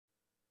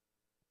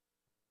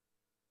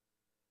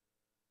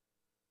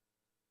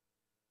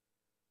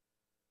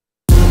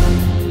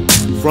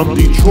From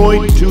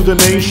Detroit to the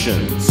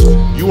nations,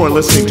 you are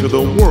listening to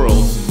the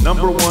world's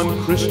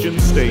 #1 Christian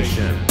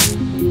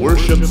station,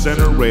 Worship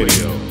Center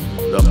Radio,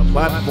 the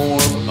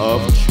platform of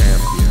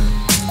champions.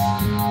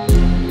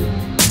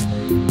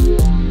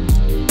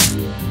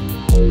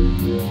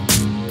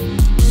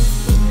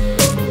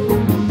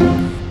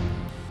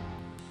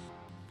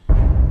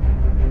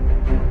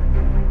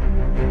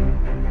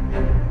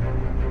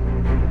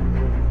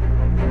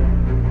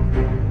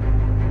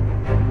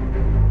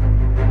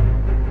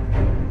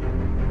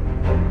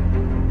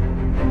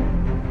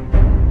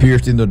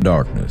 Pierced in the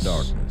darkness,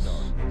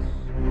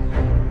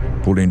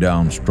 pulling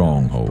down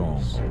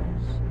strongholds,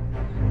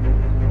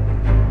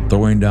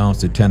 throwing down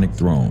satanic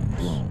thrones,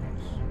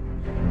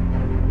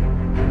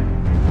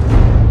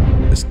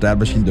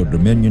 establishing the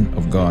dominion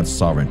of God's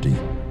sovereignty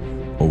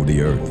over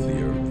the earth,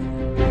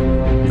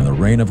 and the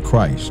reign of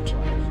Christ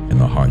in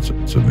the hearts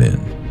of men.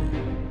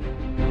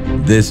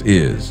 This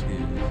is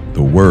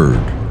the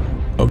word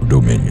of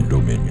dominion.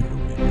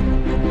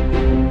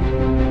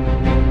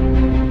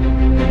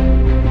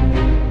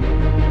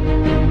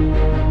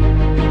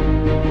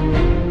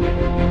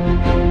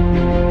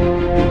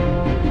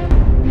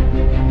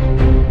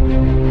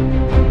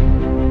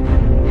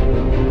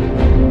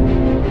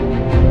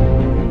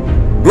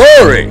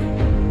 Glory!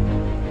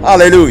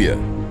 Hallelujah!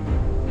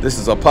 This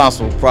is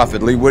Apostle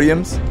Prophet Lee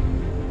Williams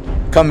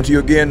coming to you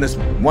again this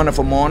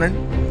wonderful morning,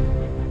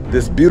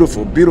 this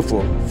beautiful,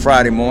 beautiful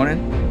Friday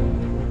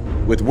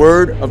morning with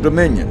Word of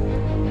Dominion.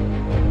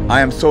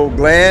 I am so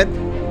glad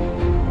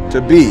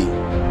to be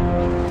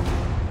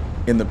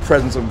in the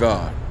presence of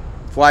God,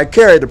 for I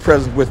carry the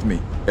presence with me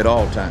at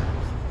all times.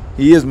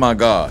 He is my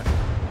God.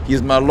 He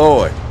is my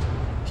Lord.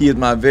 He is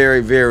my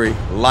very, very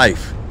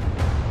life.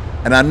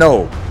 And I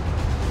know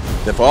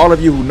that for all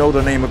of you who know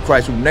the name of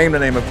Christ, who name the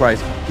name of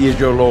Christ, He is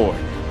your Lord.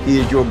 He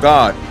is your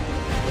God.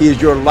 He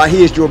is your life.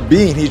 He is your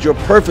being. He is your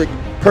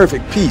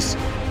perfect peace.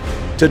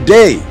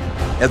 Today,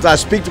 as I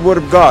speak the word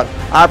of God,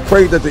 I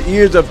pray that the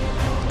ears of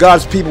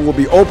God's people will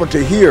be open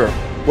to hear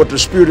what the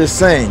Spirit is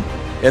saying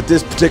at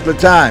this particular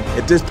time,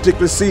 at this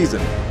particular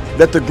season.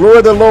 Let the glory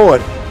of the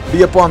Lord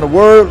be upon the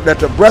word. Let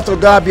the breath of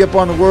God be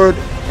upon the word.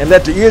 And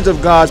let the ears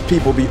of God's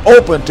people be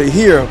open to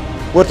hear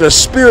what the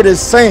Spirit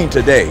is saying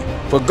today.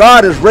 For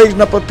God is raising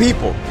up a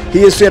people.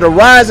 He has said,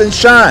 arise and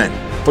shine,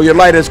 for your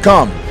light has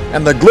come,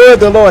 and the glory of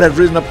the Lord has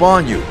risen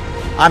upon you.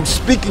 I'm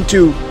speaking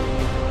to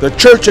the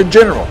church in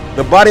general,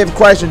 the body of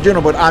Christ in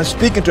general, but I'm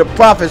speaking to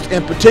prophets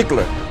in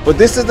particular. But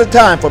this is the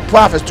time for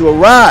prophets to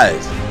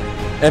arise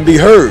and be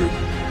heard.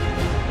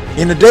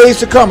 In the days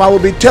to come, I will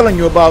be telling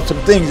you about some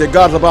things that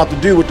God's about to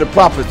do with the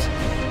prophets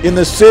in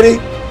this city,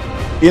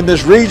 in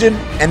this region,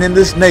 and in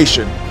this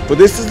nation. For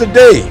this is the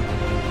day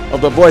of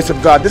the voice of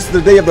God. This is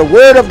the day of the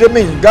word of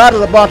dominion. God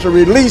is about to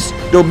release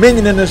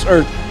dominion in this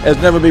earth as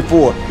never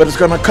before. But it's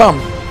going to come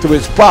through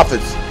His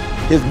prophets,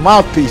 His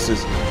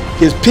mouthpieces,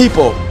 His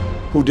people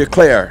who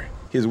declare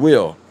His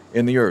will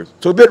in the earth.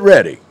 So get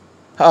ready.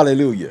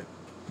 Hallelujah.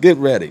 Get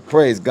ready.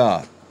 Praise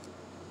God.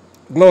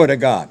 Glory to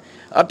God.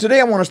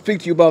 Today I want to speak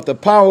to you about the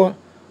power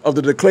of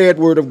the declared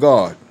word of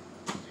God.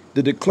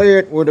 The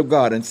declared word of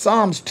God. In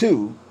Psalms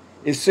 2,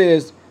 it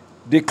says,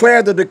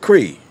 declare the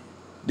decree.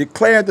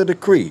 Declare the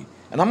decree.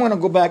 And I'm going to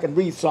go back and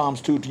read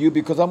Psalms 2 to you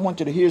because I want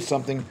you to hear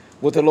something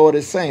what the Lord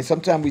is saying.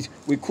 Sometimes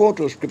we quote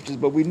those scriptures,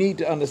 but we need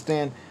to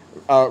understand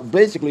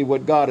basically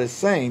what God is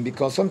saying,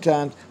 because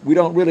sometimes we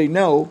don't really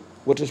know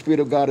what the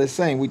Spirit of God is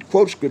saying. We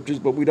quote scriptures,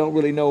 but we don't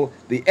really know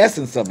the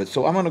essence of it.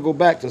 So I'm going to go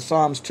back to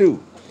Psalms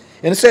 2.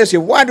 And it says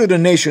here, why do the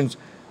nations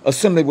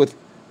assemble with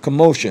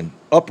commotion,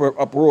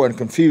 uproar, and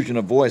confusion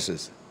of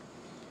voices?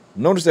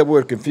 Notice that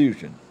word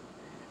confusion.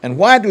 And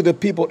why do the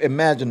people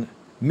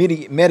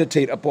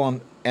meditate upon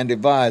and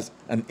devise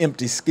an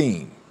empty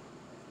scheme?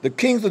 The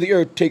kings of the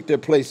earth take their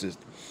places.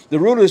 The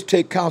rulers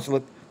take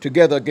counsel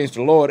together against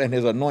the Lord and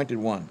His anointed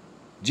one,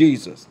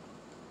 Jesus.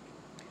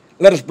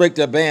 Let us break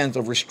their bands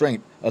of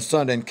restraint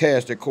asunder and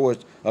cast their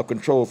cords of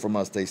control from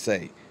us, they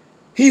say.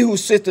 He who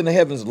sits in the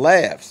heavens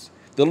laughs.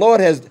 The Lord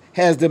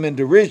has them in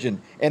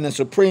derision, and in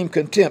supreme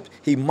contempt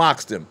He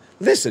mocks them.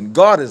 Listen,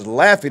 God is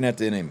laughing at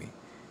the enemy.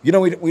 You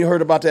know, we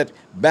heard about that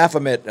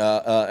Baphomet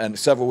and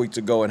several weeks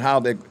ago, and how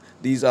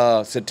these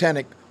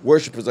satanic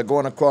worshipers are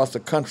going across the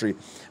country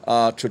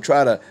to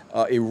try to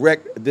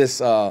erect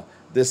this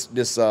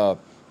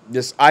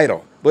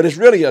idol. But it's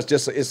really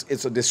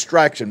it's a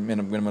distraction, men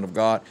and women of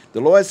God.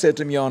 The Lord said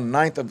to me on the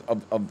 9th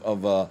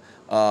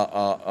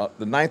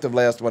the 9th of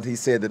last month, He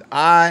said that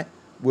I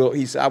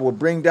will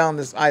bring down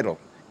this idol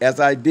as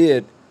I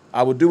did.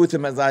 I will do with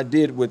him as I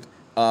did with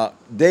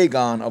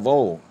Dagon of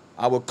old.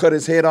 I will cut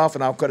his head off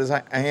and I'll cut his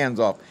hands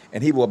off,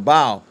 and he will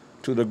bow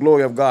to the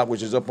glory of God,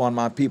 which is upon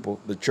my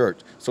people, the church.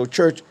 So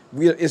church,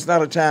 it's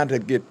not a time to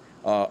get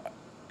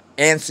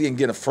antsy and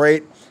get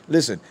afraid.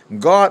 Listen,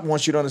 God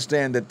wants you to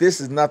understand that this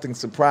is nothing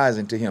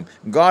surprising to Him.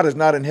 God is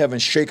not in heaven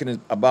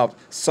shaking about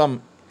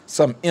some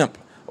imp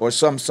or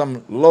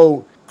some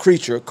low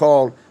creature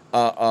called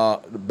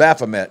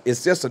Baphomet.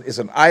 It's just it's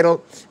an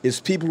idol. It's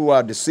people who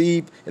are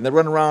deceived and they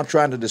run around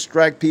trying to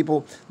distract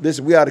people.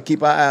 Listen, we ought to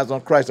keep our eyes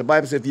on Christ. The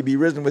Bible says if you be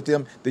risen with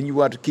him, then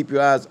you ought to keep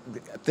your eyes,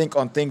 think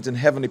on things in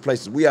heavenly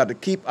places. We ought to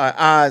keep our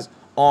eyes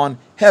on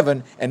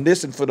heaven and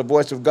listen for the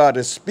voice of God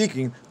that's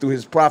speaking through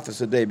his prophets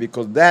today,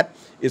 because that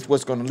is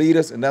what's going to lead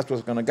us, and that's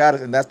what's going to guide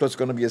us, and that's what's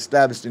going to be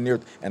established in the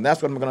earth. And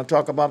that's what I'm going to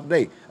talk about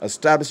today,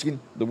 establishing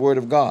the word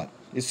of God.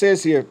 It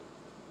says here,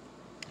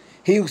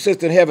 he who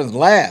sits in heavens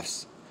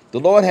laughs. The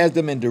Lord has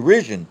them in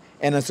derision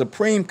and in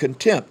supreme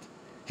contempt.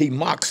 He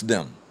mocks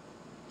them.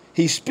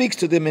 He speaks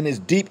to them in his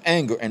deep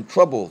anger and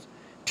troubles,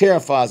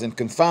 terrifies and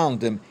confounds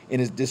them in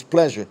his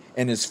displeasure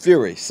and his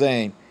fury,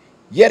 saying,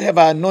 Yet have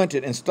I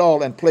anointed,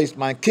 installed, and placed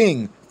my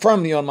king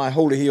firmly on my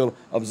holy hill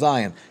of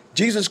Zion.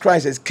 Jesus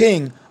Christ is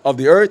king of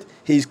the earth.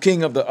 He's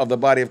king of the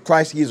body of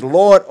Christ. He is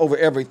Lord over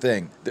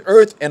everything. The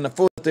earth and the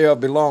fullness thereof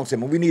belongs to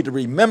him. And we need to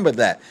remember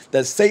that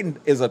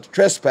Satan is a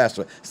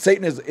trespasser.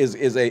 Satan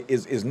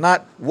is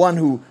not one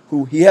who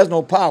he has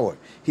no power.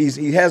 He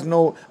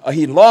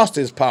lost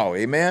his power.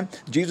 Amen.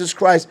 Jesus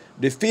Christ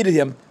defeated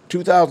him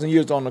 2,000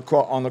 years ago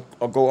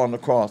on the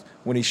cross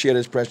when he shed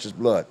his precious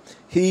blood.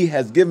 He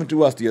has given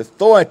to us the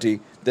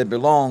authority that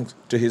belongs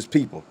to his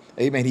people.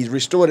 Amen. He's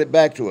restored it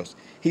back to us.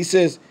 He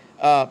says,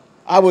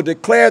 I will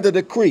declare the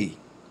decree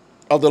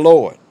of the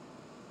Lord.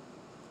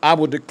 I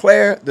will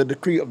declare the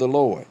decree of the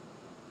Lord.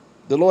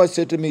 The Lord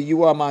said to me,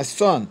 You are my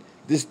son.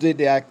 This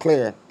day I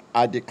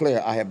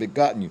declare I have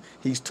begotten you.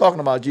 He's talking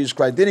about Jesus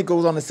Christ. Then he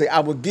goes on to say, I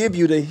will give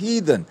you the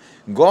heathen.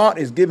 God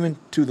is giving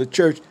to the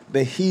church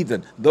the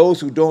heathen, those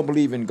who don't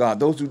believe in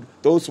God, those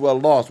who are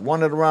lost,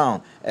 wandering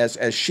around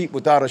as sheep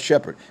without a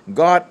shepherd.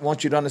 God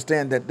wants you to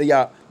understand that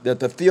that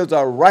the fields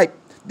are ripe.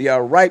 They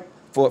are ripe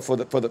for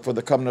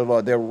the coming of the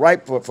Lord. They're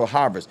ripe for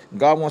harvest.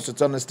 God wants us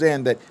to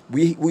understand that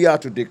we are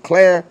to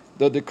declare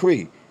the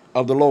decree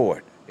of the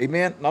Lord.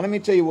 Amen. Now let me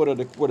tell you what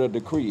a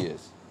decree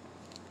is.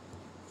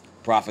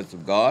 Prophets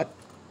of God.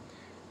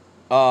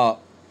 A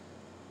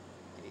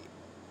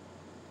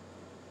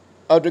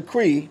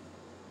decree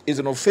is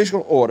an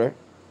official order,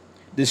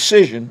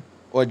 decision,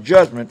 or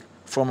judgment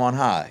from on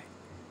high.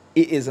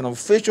 It is an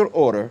official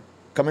order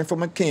coming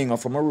from a king or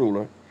from a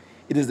ruler.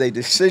 It is a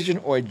decision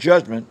or a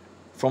judgment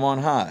from on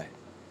high.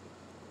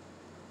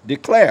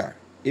 Declare.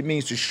 It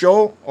means to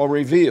show or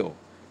reveal,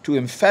 to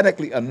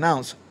emphatically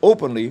announce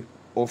openly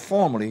or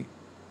formally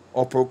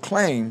or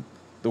proclaim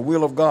the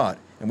will of God.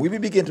 And when we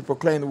begin to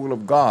proclaim the will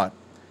of God,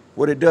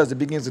 what it does, it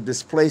begins to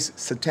displace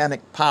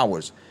satanic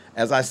powers.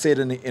 As I said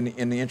in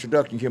the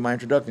introduction, here my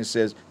introduction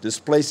says,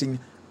 displacing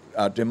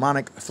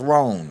demonic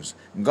thrones.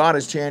 God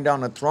is tearing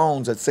down the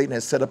thrones that Satan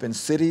has set up in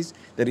cities,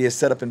 that he has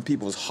set up in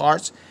people's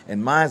hearts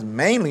and minds,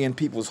 mainly in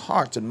people's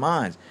hearts and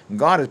minds. And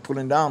God is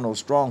pulling down those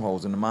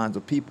strongholds in the minds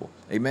of people.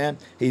 Amen?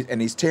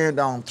 He's tearing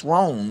down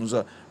thrones,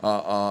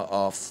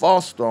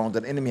 false thrones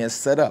that the enemy has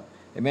set up.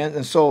 Amen?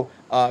 And so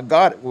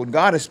when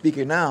God is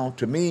speaking now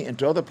to me and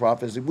to other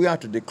prophets, we are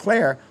to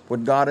declare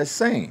what God is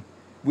saying.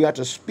 We are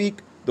to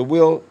speak the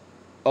will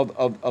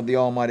of the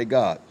Almighty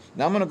God.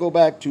 Now I'm going to go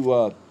back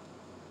to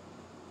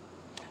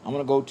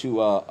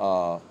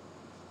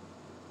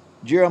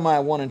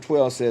Jeremiah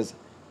 1:12 says,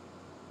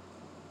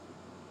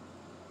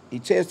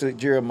 he says to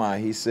Jeremiah,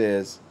 he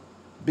says,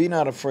 be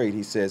not afraid.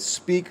 He says,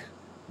 speak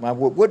my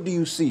word. What do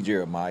you see,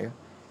 Jeremiah?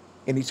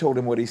 And he told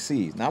him what he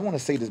sees. Now I want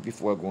to say this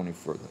before I go any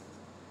further.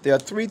 There are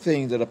three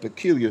things that are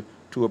peculiar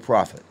to a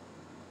prophet.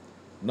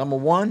 Number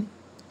one,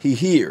 he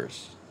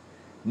hears.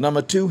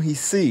 Number two, he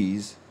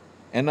sees.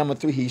 And number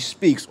three, he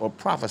speaks or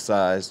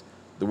prophesies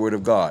the word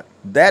of God.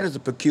 That is a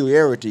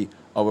peculiarity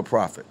of a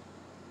prophet.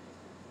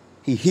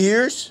 He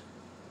hears,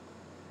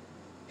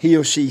 he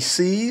or she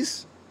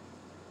sees,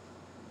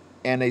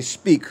 and they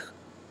speak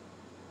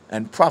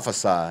and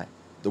prophesy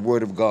the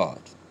word of God.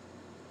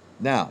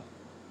 Now,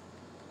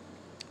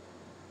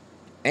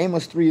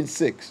 Amos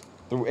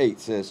 3:6-8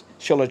 says,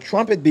 shall a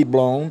trumpet be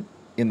blown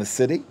in the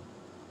city,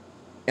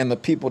 and the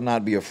people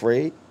not be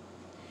afraid?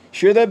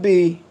 Shall there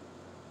be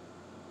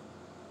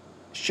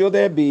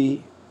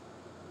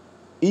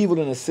evil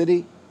in the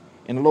city,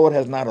 and the Lord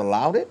has not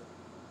allowed it?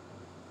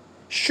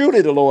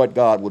 Surely the Lord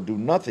God will do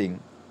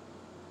nothing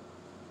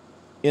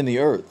in the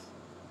earth,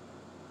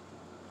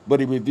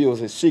 but he reveals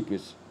his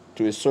secrets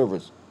to his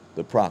servants,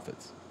 the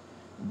prophets.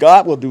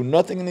 God will do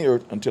nothing in the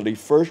earth until he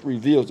first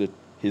reveals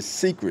his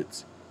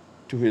secrets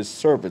to his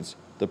servants,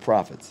 the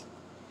prophets.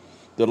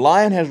 The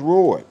lion has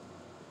roared.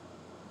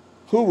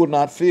 Who will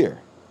not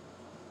fear?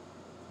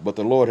 But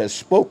the Lord has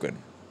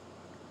spoken.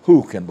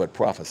 Who can but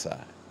prophesy?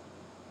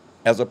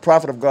 As a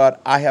prophet of God,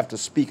 I have to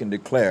speak and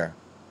declare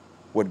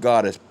what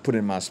God has put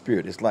in my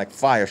spirit. It's like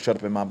fire shut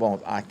up in my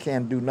bones. I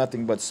can't do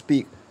nothing but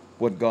speak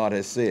what God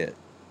has said.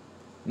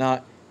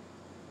 Now,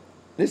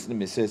 listen to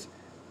me, sis.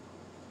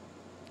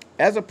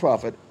 As a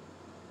prophet,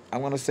 I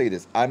want to say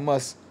this. I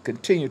must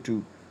continue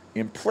to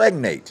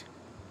impregnate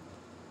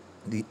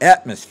the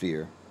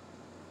atmosphere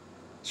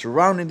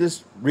surrounding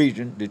this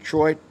region,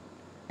 Detroit,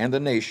 and the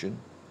nation,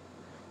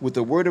 with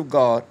the word of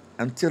God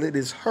until it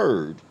is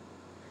heard,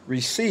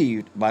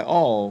 received by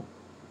all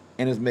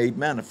and is made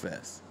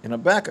manifest. In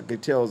Habakkuk,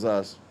 it tells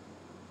us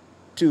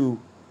to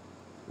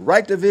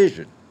write the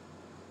vision,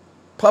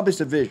 publish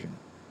the vision,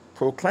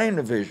 proclaim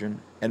the vision,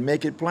 and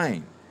make it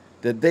plain,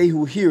 that they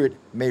who hear it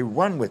may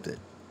run with it,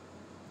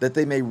 that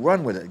they may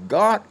run with it.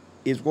 God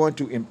is going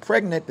to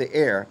impregnate the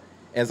air.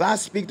 As I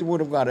speak the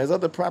word of God, as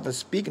other prophets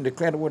speak and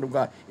declare the word of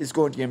God, it's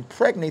going to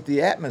impregnate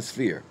the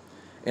atmosphere.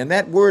 And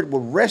that word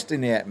will rest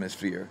in the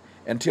atmosphere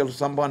until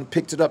someone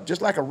picks it up,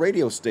 just like a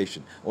radio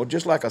station, or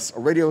just like a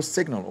radio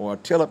signal, or a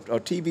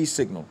TV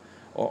signal,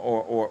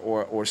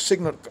 or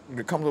signal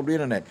that comes over the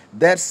internet.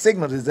 That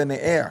signal is in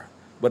the air,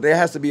 but there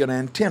has to be an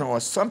antenna or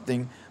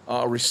something,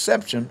 a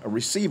reception, a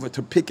receiver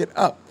to pick it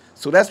up.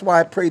 So that's why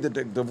I pray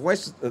that the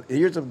voices, the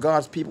ears of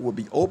God's people will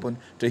be open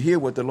to hear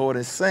what the Lord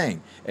is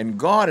saying. And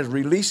God is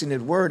releasing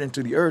His word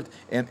into the earth,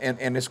 and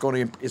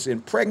it's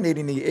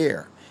impregnating the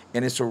air,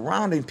 and it's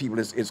surrounding people.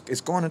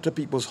 It's going into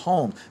people's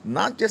homes,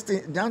 not just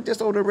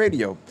on the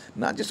radio,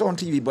 not just on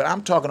TV, but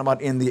I'm talking about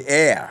in the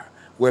air,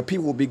 where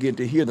people will begin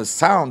to hear the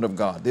sound of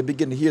God. They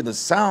begin to hear the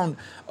sound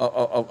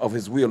of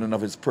His will and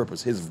of His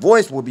purpose. His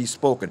voice will be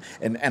spoken.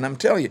 And I'm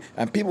telling you,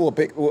 and people will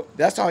pick,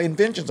 that's how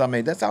inventions are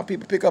made. That's how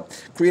people pick up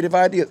creative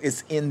ideas.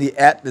 It's in the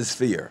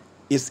atmosphere.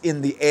 It's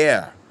in the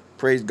air.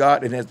 Praise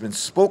God. It has been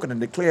spoken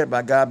and declared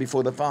by God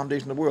before the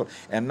foundation of the world.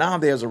 And now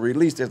there's a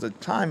release. There's a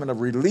time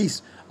of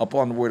release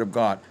upon the word of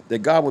God, that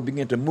God will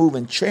begin to move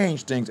and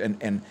change things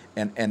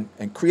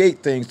and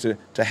create things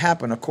to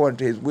happen according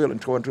to His will and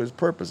according to His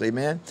purpose.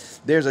 Amen.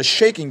 There's a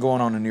shaking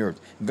going on in the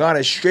earth. God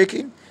is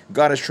shaking.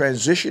 God is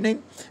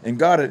transitioning,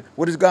 and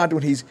what is God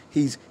doing?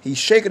 He's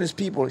shaking His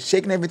people,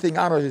 shaking everything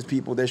out of His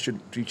people that should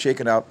be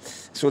shaken out,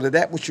 so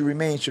that which should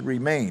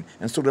remain.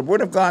 And so the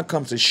word of God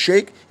comes to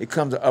shake, it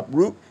comes to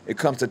uproot, it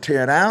comes to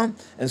tear down.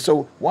 And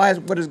so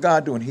what is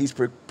God doing? He's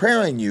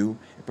preparing you,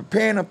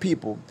 preparing a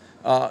people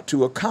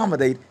to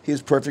accommodate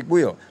His perfect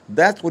will.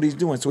 That's what He's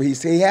doing. So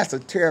he has to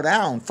tear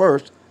down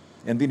first,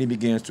 and then He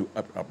begins to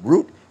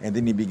uproot, and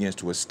then He begins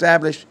to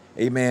establish,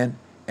 amen,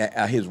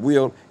 His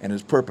will and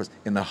His purpose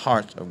in the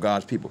hearts of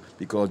God's people,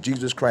 because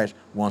Jesus Christ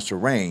wants to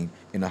reign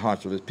in the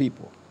hearts of His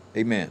people.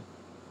 Amen.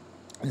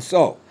 And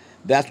so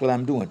that's what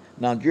I'm doing.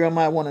 Now,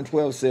 Jeremiah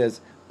 1:12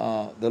 says,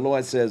 the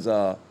Lord says,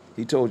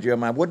 He told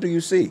Jeremiah, what do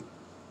you see?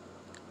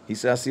 He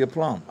said, I see a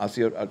plum. I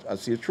see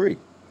a tree.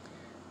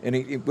 And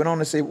he went on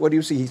to say, what do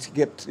you see? He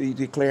kept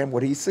declaring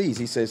what he sees.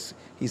 He says,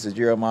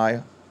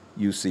 Jeremiah,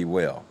 you see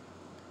well.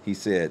 He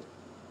said,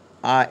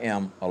 I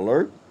am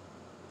alert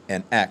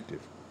and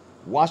active,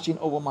 watching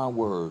over my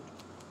word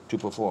to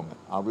perform it.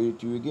 I'll read it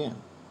to you again.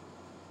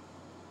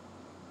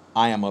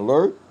 I am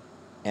alert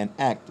and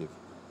active,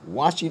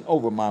 watching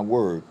over my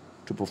word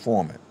to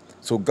perform it.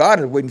 So God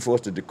is waiting for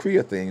us to decree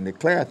a thing,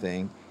 declare a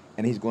thing,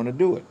 and He's going to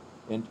do it.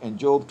 In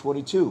Job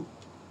 22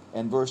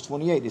 and verse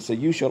 28, it says,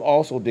 you shall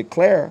also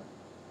declare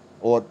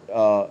or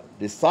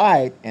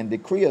decide and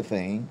decree a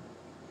thing,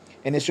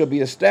 and it shall be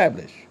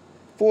established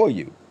for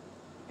you.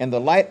 And the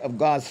light of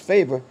God's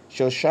favor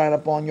shall shine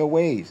upon your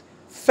ways.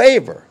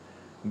 Favor.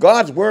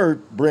 God's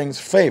word brings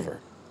favor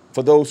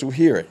for those who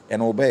hear it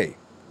and obey.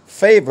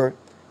 Favor,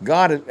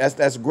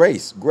 that's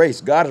grace.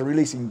 Grace. God is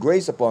releasing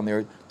grace upon the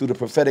earth through the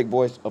prophetic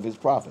voice of His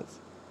prophets.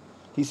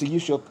 He said,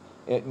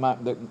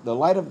 the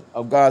light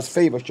of God's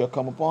favor shall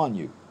come upon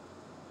you,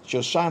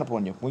 shall shine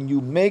upon you.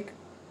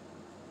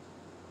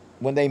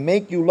 When they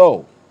make you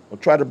low or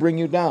try to bring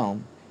you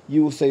down,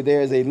 you will say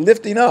there is a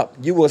lifting up.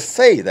 You will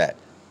say that.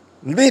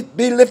 Be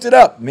lifted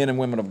up, men and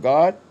women of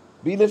God.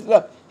 Be lifted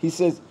up. He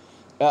says,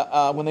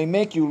 when they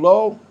make you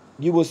low,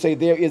 you will say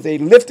there is a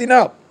lifting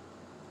up.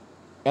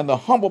 And the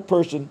humble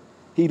person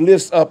He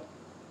lifts up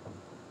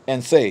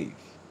and saves.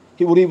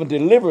 He will even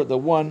deliver the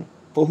one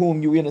for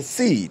whom you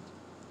intercede.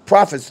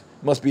 Prophets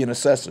must be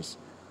intercessors.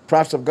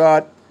 Prophets of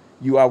God,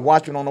 you are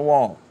watching on the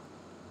wall.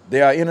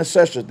 There are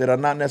intercessors that are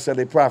not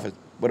necessarily prophets,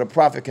 but a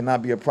prophet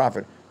cannot be a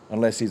prophet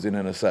unless he's an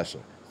intercessor.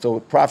 So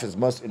prophets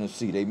must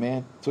intercede,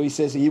 amen? So He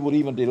says He will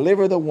even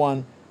deliver the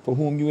one for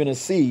whom you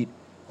intercede,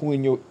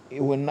 who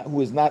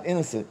is not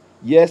innocent.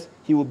 Yes,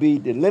 he will be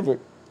delivered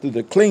through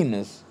the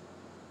cleanness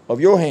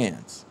of your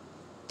hands,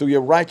 through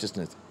your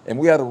righteousness. And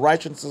we are the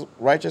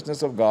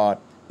righteousness of God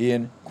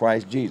in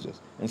Christ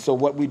Jesus. And so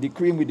what we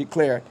decree and we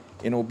declare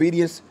in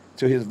obedience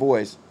to His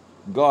voice,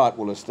 God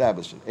will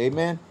establish it.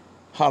 Amen?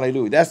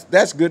 Hallelujah.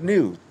 That's good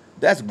news.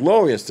 That's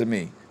glorious to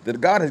me,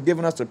 that God has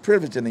given us the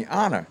privilege and the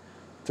honor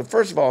to,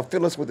 first of all,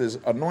 fill us with His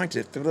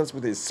anointing, fill us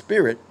with His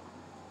Spirit,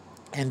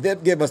 and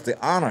then give us the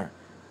honor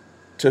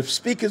to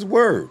speak His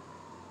word,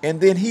 and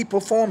then He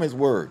perform His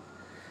word.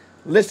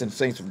 Listen,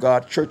 saints of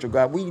God, church of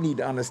God, we need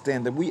to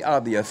understand that we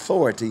are the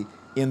authority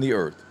in the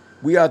earth.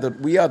 We are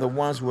the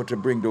ones who are to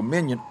bring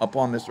dominion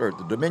upon this earth,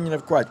 the dominion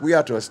of Christ. We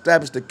are to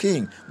establish the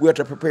King. We are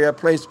to prepare a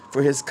place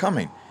for His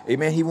coming.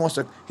 Amen. He wants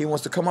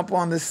to come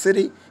upon this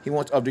city.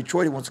 Of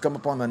Detroit. He wants to come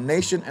upon the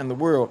nation and the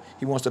world.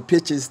 He wants to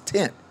pitch His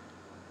tent.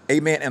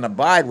 Amen. And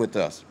abide with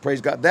us.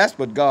 Praise God. That's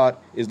what God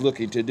is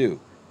looking to do.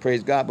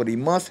 Praise God. But He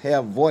must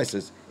have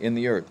voices in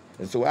the earth.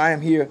 And so I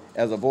am here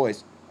as a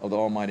voice of the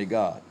Almighty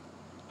God.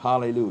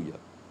 Hallelujah.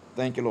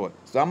 Thank you, Lord.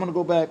 So I'm going to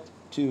go back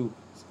to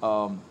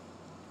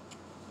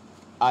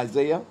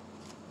Isaiah,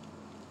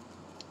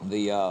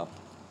 the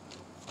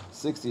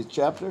 60th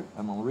chapter.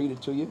 I'm going to read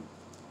it to you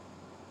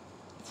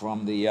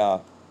from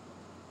the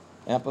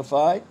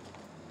Amplified.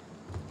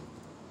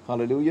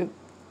 Hallelujah.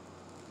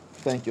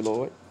 Thank you,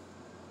 Lord.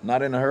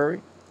 Not in a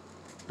hurry.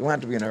 Don't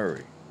have to be in a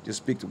hurry. Just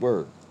speak the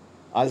word.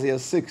 Isaiah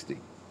 60.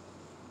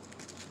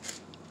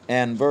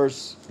 And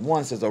verse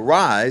 1 says,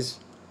 arise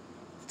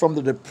from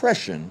the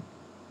depression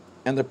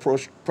and the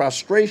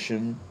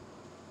prostration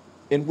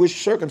in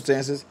which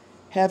circumstances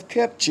have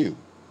kept you.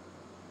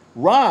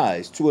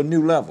 Rise to a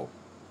new level.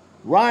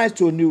 Rise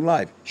to a new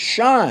life.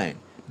 Shine.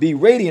 Be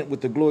radiant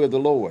with the glory of the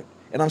Lord.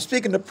 And I'm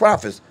speaking to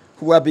prophets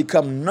who have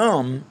become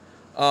numb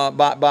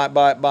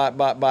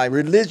by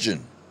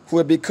religion, who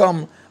have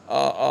become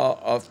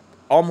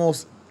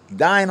almost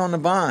dying on the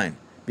vine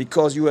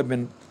because you have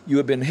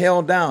been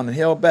held down and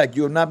held back.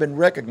 You have not been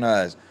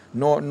recognized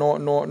nor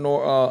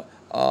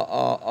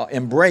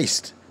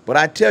embraced. But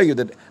I tell you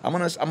that I'm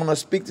gonna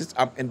speak this,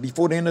 and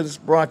before the end of this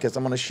broadcast,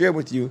 I'm gonna share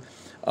with you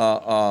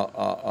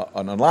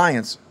an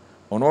alliance,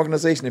 an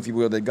organization, if you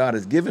will, that God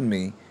has given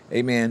me,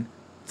 amen,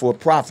 for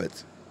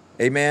prophets,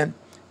 amen.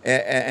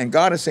 And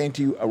God is saying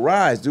to you,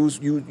 arise, those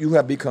you who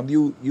have become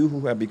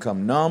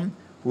numb,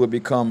 who have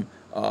become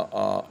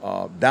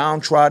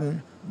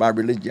downtrodden by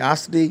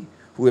religiosity,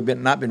 who have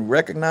not been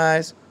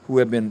recognized, who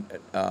have been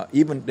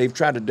they've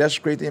tried to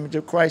desecrate the image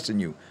of Christ in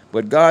you.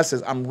 But God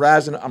says, I'm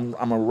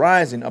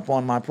arising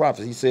upon my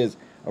prophets. He says,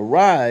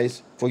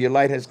 arise, for your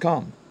light has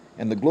come,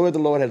 and the glory of the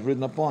Lord has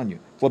risen upon you.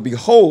 For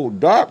behold,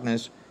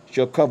 darkness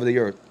shall cover the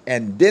earth,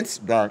 and dense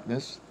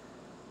darkness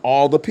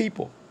all the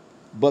people.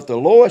 But the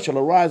Lord shall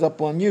arise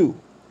upon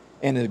you,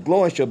 and his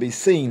glory shall be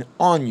seen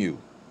on you.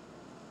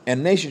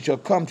 And nations shall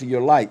come to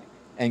your light,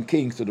 and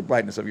kings to the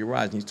brightness of your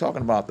rising. He's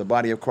talking about the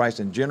body of Christ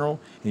in general,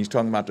 and he's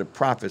talking about the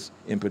prophets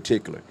in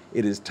particular.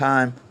 It is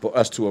time for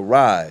us to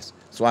arise.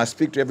 So I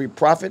speak to every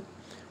prophet,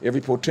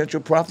 every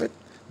potential prophet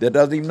that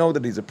doesn't even know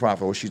that he's a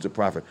prophet or she's a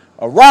prophet.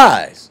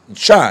 Arise and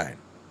shine,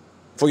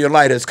 for your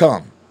light has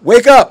come.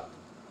 Wake up,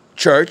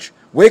 church.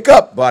 Wake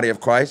up, body of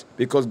Christ,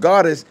 because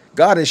God is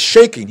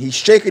shaking. He's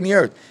shaking the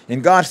earth.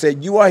 And God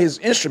said, you are his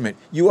instrument.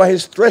 You are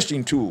his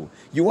threshing tool.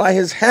 You are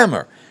his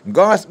hammer.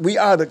 God, we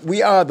are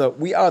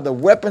the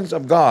weapons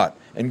of God.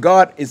 And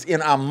God is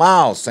in our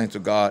mouths, saints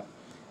of God.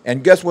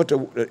 And guess what?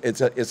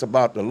 It's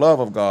about the love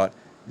of God.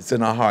 It's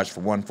in our hearts for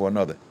one for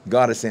another.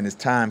 God is saying it's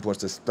time for us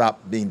to stop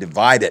being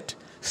divided.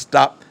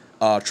 Stop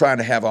trying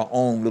to have our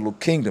own little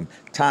kingdom.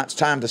 It's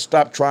time to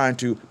stop trying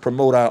to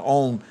promote our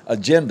own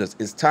agendas.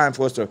 It's time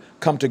for us to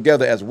come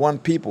together as one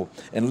people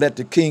and let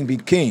the king be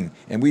king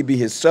and we be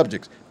his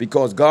subjects,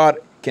 because God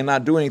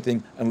cannot do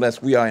anything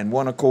unless we are in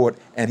one accord,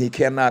 and he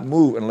cannot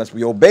move unless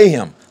we obey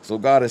him. So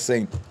God is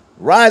saying,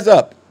 rise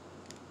up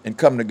and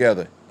come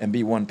together and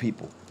be one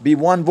people. Be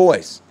one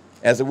voice,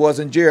 as it was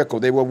in Jericho.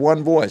 They were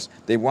one voice.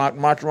 They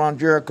marched around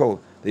Jericho.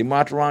 They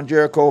marched around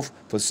Jericho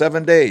for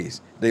 7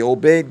 days. They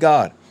obeyed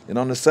God. And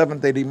on the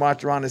seventh day, they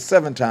marched around it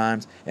 7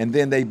 times, and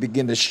then they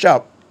begin to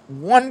shout.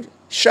 One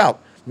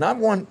shout, not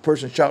one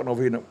person shouting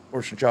over here, and a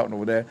person shouting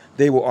over there.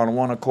 They were on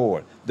one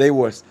accord. They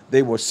were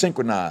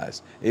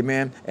synchronized,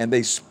 amen. And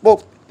they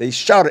spoke, they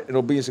shouted in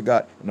obedience to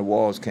God, and the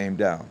walls came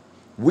down.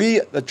 We,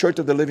 the Church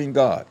of the Living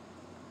God,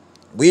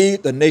 we,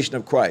 the nation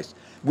of Christ,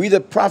 we, the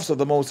prophets of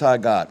the Most High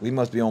God, we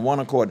must be on one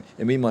accord,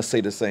 and we must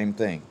say the same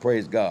thing.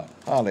 Praise God.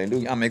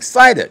 Hallelujah. I'm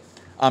excited.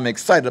 I'm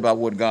excited about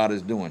what God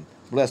is doing.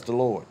 Bless the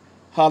Lord.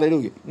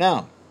 Hallelujah.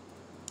 Now,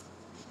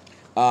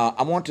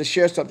 I want to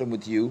share something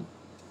with you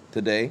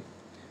today,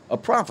 a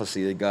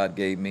prophecy that God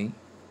gave me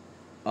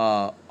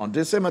on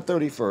December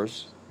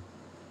 31st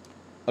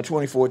of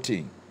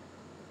 2014.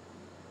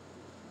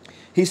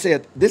 He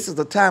said, this is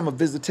the time of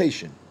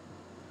visitation,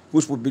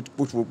 which will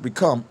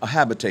become a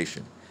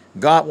habitation.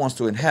 God wants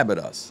to inhabit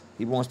us.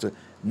 He wants to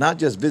not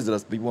just visit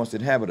us, but he wants to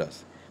inhabit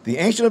us. The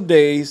Ancient of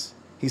Days,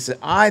 he said,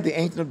 I, the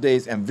Ancient of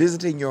Days, am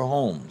visiting your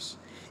homes,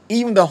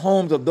 even the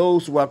homes of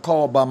those who are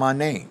called by my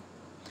name.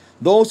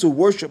 Those who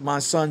worship my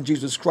Son,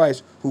 Jesus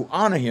Christ, who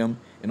honor him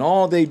in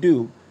all they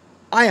do,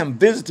 I am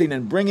visiting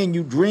and bringing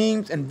you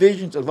dreams and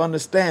visions of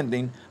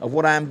understanding of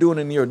what I am doing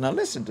in the earth. Now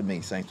listen to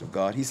me, saints of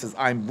God. He says,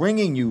 I'm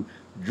bringing you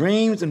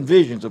dreams and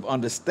visions of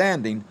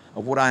understanding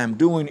of what I am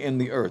doing in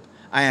the earth.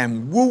 I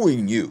am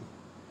wooing you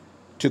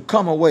to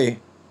come away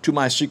to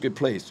my secret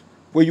place,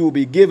 where you will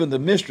be given the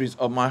mysteries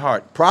of my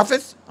heart.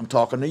 Prophets, I'm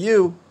talking to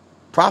you.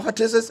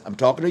 Prophetesses, I'm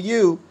talking to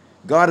you.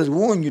 God is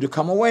wooing you to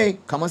come away,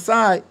 come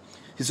aside.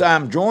 He said, I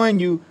am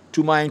drawing you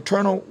to my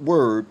eternal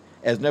word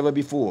as never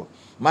before.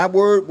 My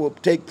word will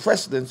take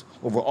precedence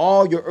over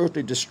all your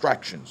earthly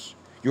distractions.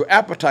 Your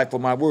appetite for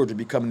my word is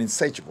becoming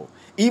insatiable.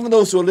 Even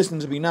those who are listening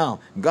to me now,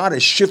 God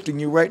is shifting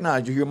you right now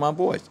as you hear my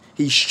voice.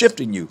 He's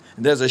shifting you.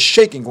 And there's a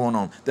shaking going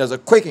on. There's a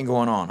quaking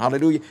going on.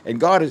 Hallelujah. And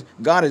God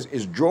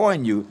is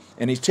drawing you,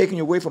 and he's taking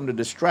you away from the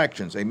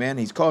distractions. Amen.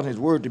 He's causing his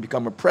word to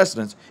become a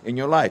precedence in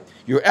your life.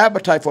 Your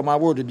appetite for my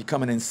word is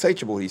becoming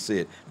insatiable, he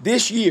said.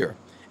 This year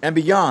and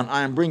beyond,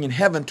 I am bringing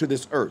heaven to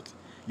this earth.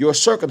 your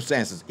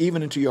circumstances,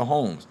 even into your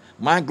homes.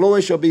 My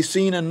glory shall be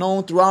seen and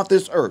known throughout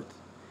this earth.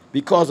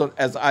 Because of,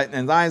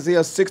 in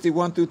Isaiah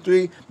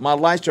 61:3, my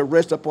light shall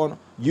rest upon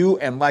you,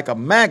 and like a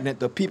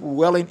magnet, the people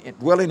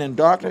dwelling in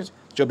darkness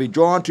shall be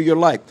drawn to your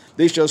light.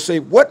 They shall say,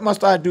 what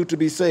must I do to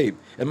be saved?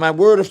 And my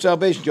word of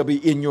salvation shall be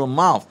in your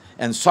mouth,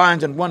 and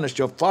signs and wonders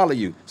shall follow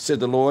you,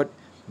 said the Lord.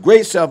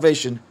 Great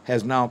salvation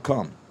has now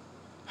come.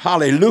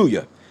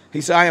 Hallelujah.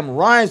 He said, I am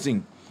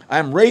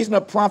raising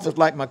up prophets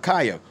like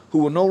Micaiah, who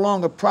will no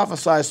longer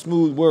prophesy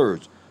smooth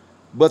words,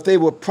 but they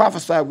will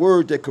prophesy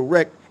words that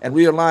correct and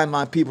realign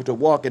my people to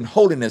walk in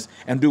holiness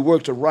and do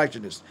works of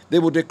righteousness. They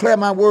will declare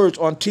my words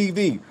on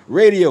TV,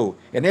 radio,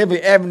 and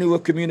every avenue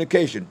of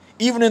communication.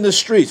 Even in the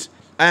streets,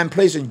 I am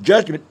placing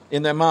judgment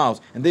in their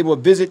mouths, and they will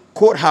visit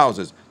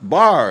courthouses,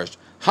 bars,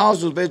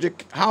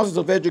 houses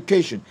of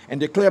education, and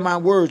declare my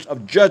words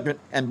of judgment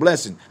and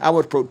blessing. I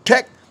will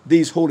protect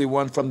these holy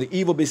ones from the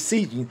evil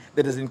besieging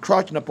that is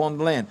encroaching upon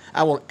the land.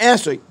 I will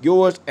answer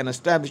yours and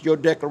establish your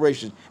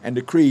declarations and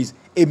decrees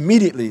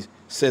immediately,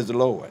 says the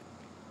Lord.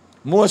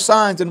 More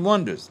signs and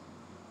wonders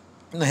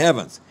in the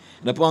heavens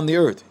and upon the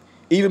earth,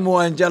 even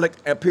more angelic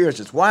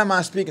appearances. Why am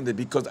I speaking this?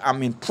 Because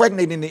I'm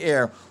impregnating the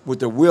air with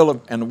the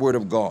will and the word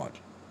of God.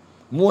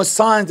 More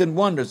signs and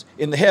wonders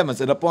in the heavens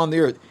and upon the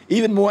earth,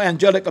 even more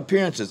angelic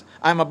appearances.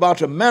 I'm about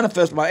to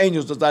manifest my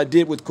angels as I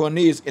did with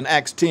Cornelius in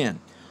Acts 10.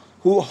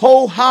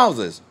 Whole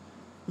houses,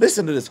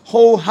 listen to this,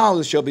 whole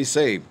houses shall be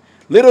saved.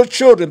 Little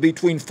children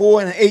between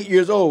 4 and 8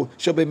 years old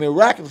shall be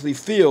miraculously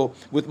filled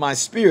with my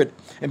spirit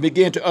and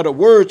begin to utter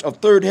words of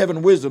third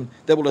heaven wisdom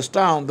that will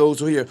astound those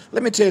who hear.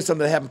 Let me tell you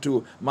something that happened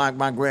to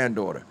my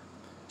granddaughter.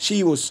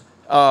 She was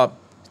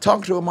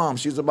talking to her mom.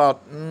 She was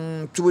about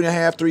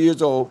 2.5, 3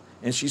 years old,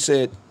 and she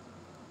said,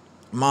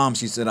 Mom,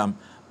 she said,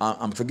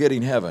 I'm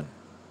forgetting heaven.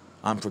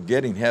 I'm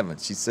forgetting heaven.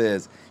 She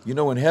says, you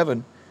know, in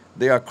heaven,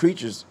 there are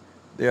creatures,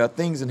 there are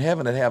things in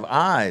heaven that have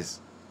eyes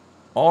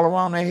all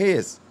around their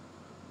heads.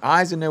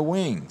 Eyes in their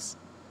wings.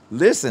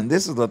 Listen,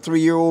 this is a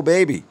 3-year-old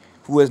baby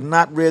who has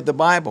not read the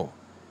Bible.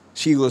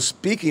 She was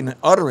speaking and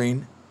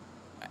uttering,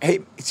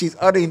 she's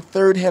uttering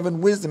third heaven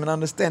wisdom and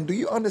understand. Do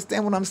you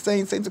understand what I'm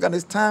saying? Saints of God,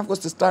 it's time for us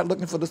to start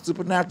looking for the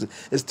supernatural.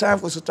 It's time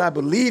for us to start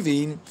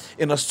believing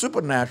in a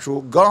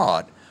supernatural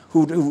God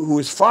who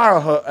is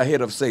far ahead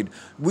of Satan.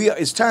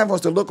 It's time for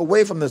us to look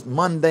away from the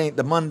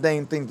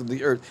mundane things of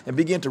the earth and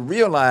begin to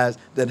realize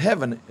that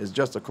heaven is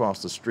just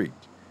across the street.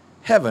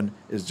 Heaven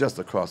is just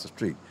across the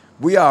street.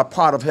 We are a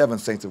part of heaven,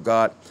 saints of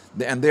God,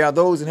 and there are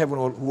those in heaven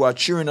who are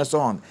cheering us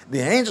on. The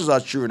angels are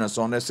cheering us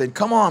on. They're saying,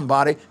 come on,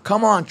 body,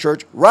 come on,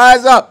 church,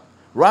 rise up,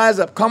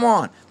 come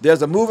on.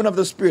 There's a moving of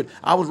the Spirit.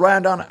 I was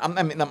riding down,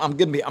 I'm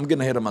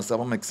getting ahead of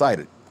myself. I'm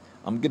excited.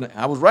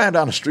 I was riding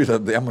down the street the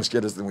other day. I'm going to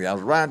share this thing with you. I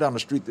was riding down the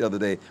street the other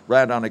day,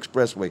 riding down the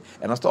expressway,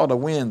 and I saw the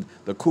wind,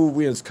 the cool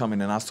winds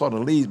coming, and I saw the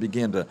leaves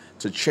begin to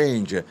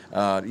change.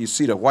 You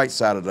see the white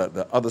side of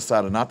the other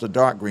side, of not the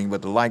dark green,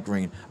 but the light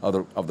green of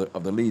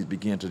the leaves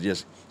begin to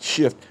just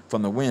shift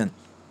from the wind.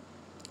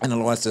 And the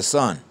Lord said,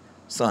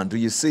 son, do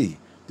you see?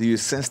 Do you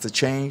sense the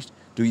change?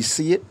 Do you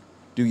see it?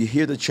 Do you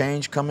hear the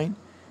change coming?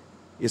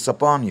 It's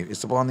upon you.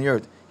 It's upon the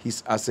earth.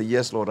 I said,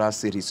 yes, Lord, I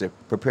see it. He said,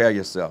 prepare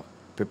yourself.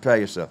 Prepare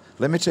yourself.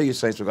 Let me tell you,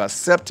 saints of God,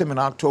 September and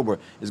October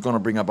is going to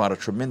bring about a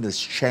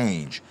tremendous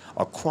change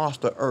across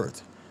the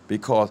earth,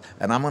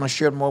 and I'm going to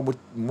share more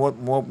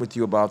with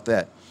you about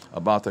that,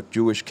 about the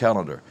Jewish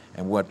calendar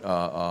and what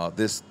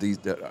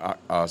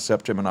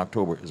September and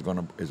October is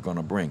going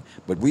to bring.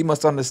 But we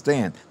must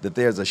understand that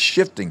there's a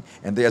shifting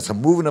and there's a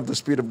moving of the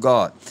Spirit of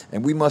God,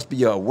 and we must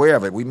be aware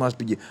of it. We must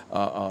be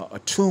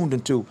attuned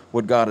into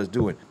what God is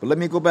doing. But let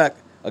me go back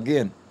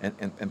again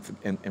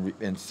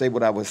and say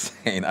what I was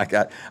saying.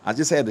 I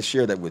just had to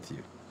share that with you.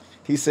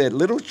 He said,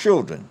 little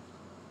children,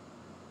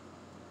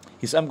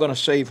 he said, I'm going to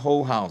save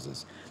whole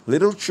houses.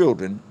 Little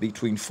children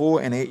between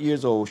 4 and 8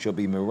 years old shall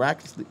be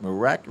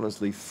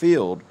miraculously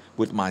filled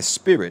with my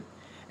spirit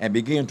and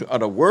begin to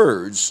utter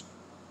words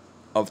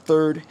of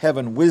third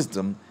heaven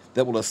wisdom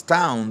that will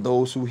astound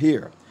those who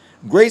hear.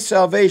 Great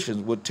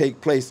salvations will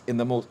take place in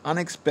the most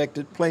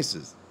unexpected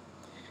places.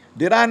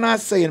 Did I not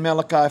say in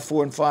Malachi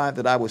 4 and 5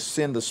 that I would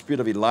send the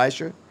spirit of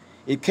Elisha?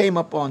 It came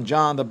upon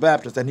John the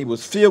Baptist, and he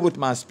was filled with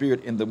my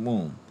spirit in the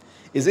womb.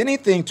 Is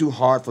anything too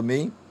hard for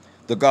me,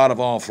 the God of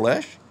all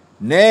flesh?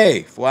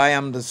 Nay, for I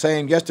am the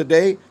same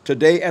yesterday,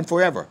 today, and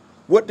forever.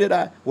 What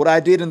I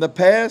did in the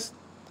past,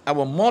 I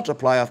will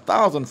multiply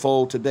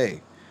 1,000-fold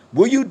today.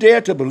 Will you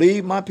dare to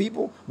believe, my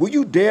people? Will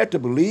you dare to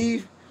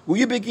believe? Will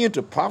you begin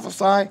to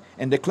prophesy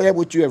and declare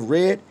what you have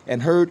read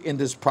and heard in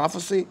this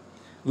prophecy?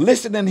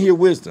 Listen and hear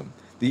wisdom.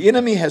 The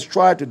enemy has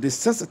tried to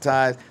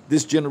desensitize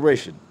this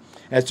generation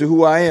as to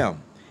who I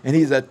am, and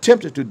he's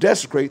attempted to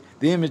desecrate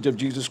the image of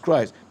Jesus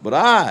Christ. But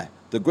I,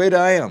 the great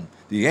I am,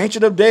 the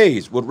Ancient of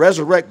Days, will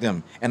resurrect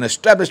them and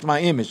establish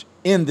my image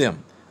in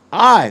them.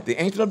 I,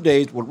 the Ancient of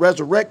Days, will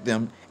resurrect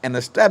them and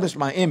establish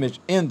my image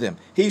in them.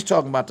 He's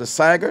talking about the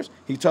saggers.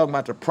 He's talking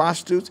about the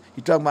prostitutes.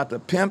 He's talking about the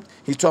pimps.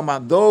 He's talking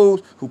about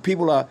those who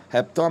people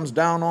have thumbs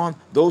down on,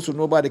 those who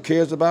nobody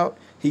cares about.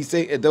 He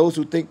say those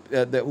who think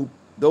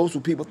those who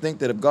people think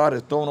that if God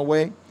has thrown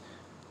away,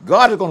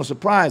 God is going to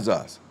surprise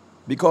us,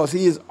 because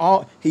he is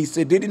all. He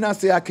said, did he not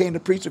say, I came to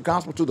preach the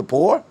gospel to the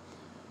poor,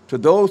 to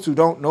those who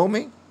don't know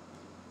me?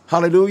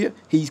 Hallelujah.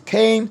 He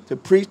came to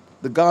preach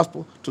the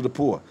gospel to the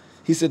poor.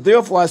 He said,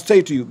 therefore I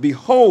say to you,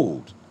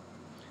 behold,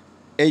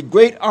 a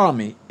great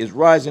army is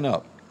rising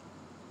up,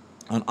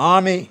 an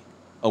army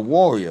of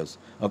warriors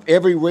of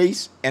every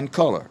race and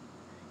color,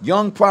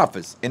 young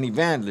prophets and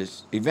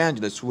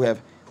evangelists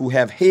who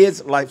have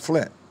heads like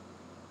flint,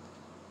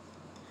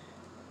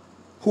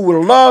 who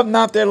will love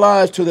not their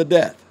lives to the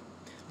death.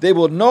 They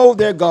will know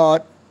their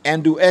God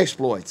and do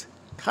exploits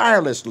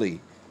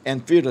tirelessly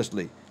and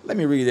fearlessly. Let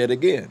me read that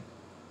again.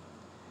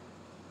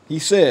 He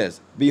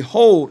says,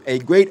 behold, a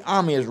great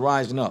army is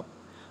rising up,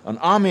 an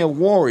army of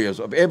warriors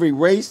of every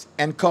race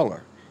and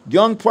color,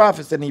 young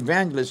prophets and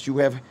evangelists who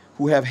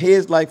have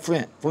heads like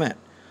flint,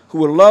 who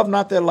will love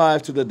not their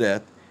lives to the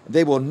death.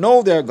 They will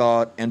know their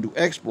God and do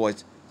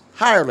exploits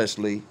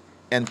tirelessly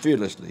and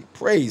fearlessly.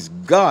 Praise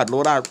God,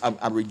 Lord. I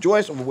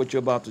rejoice over what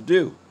you're about to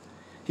do.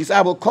 He said,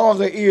 I will cause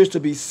their ears to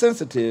be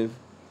sensitive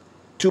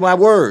to my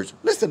words.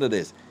 Listen to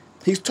this.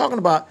 He's talking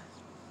about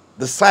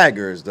the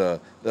saggers,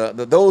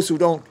 those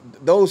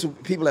who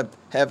people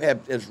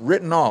have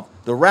written off,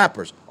 the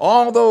rappers,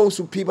 all those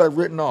who people have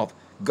written off.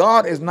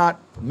 God is not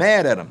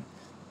mad at them,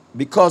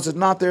 because it's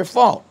not their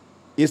fault.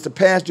 It's the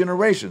past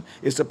generation.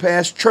 It's the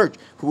past church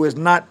who has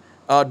not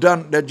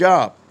done their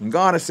job. And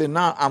God has said,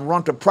 now I'm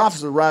running to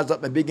prophets to rise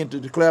up and begin to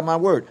declare my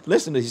word.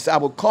 Listen to this. He said, I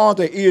will cause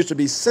their ears to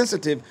be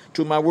sensitive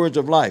to my words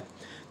of life.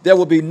 There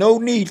will be no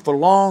need for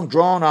long,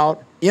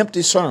 drawn-out,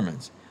 empty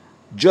sermons.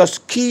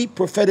 Just key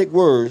prophetic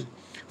words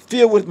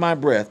filled with my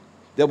breath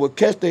that will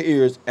catch their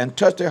ears and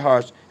touch their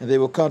hearts, and they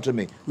will come to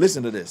me.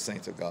 Listen to this,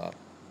 saints of God.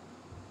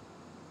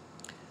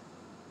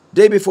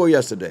 Day before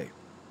yesterday,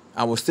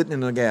 I was sitting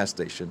in a gas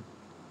station,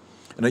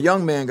 and a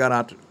young man got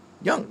out,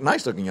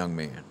 nice-looking young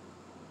man,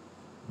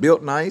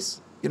 built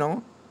nice,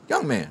 young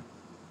man,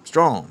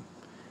 strong.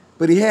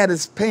 But he had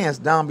his pants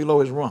down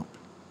below his rump,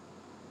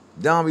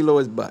 down below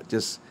his butt.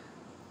 His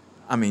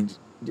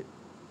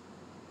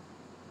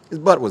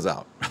butt was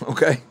out,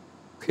 okay?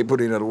 Okay,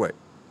 put it another way.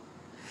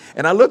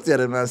 And I looked at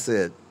him and I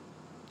said,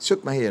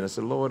 shook my head. I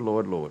said, Lord,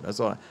 Lord, Lord. That's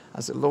all. I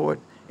said, Lord.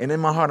 And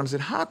in my heart, I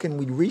said, how can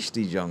we reach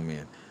these young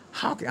men?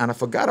 And I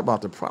forgot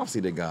about the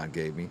prophecy that God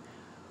gave me.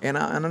 And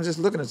I'm just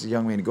looking at the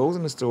young man. He goes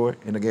in the store,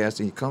 in the gas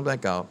station. He comes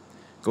back out,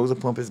 goes to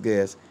pump his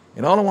gas.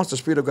 And all at once, the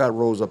Spirit of God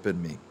rose up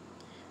in me.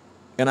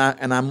 And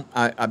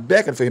I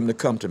beckoned for him to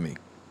come to me.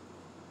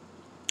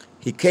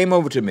 He came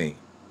over to me.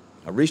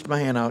 I reached my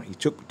hand out. He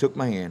took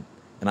my hand,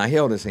 and I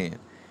held his hand.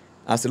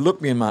 I said,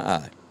 look me in my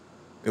eye.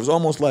 It was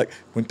almost like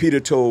when Peter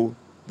told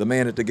the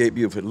man at the gate,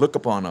 beautiful, look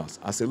upon us.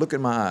 I said, look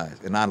in my eyes.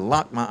 And I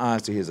locked my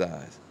eyes to his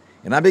eyes.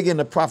 And I began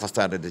to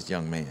prophesy to this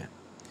young man.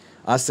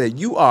 I said,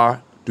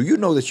 do you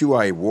know that you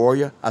are a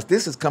warrior?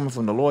 This is coming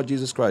from the Lord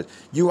Jesus Christ.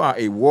 You are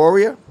a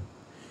warrior.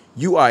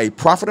 You are a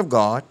prophet of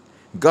God.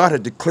 God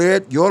had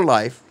declared your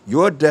life,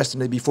 your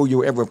destiny before you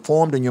were ever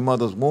formed in your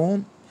mother's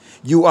womb.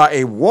 You are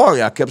a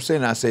warrior. I kept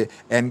saying, I said,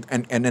 and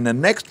in the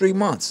next 3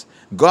 months,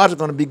 God is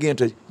going to begin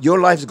to, your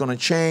life is going to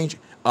change,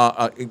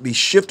 be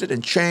shifted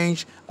and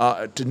changed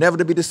to never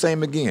to be the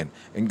same again.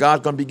 And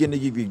God's going to begin to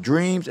give you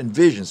dreams and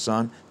visions,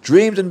 son.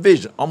 Dreams and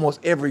vision. Almost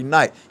every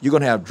night, you're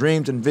going to have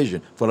dreams and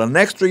vision. For the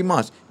next 3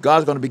 months,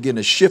 God's going to begin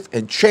to shift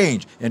and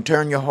change and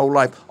turn your whole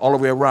life all the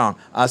way around.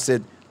 I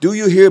said, do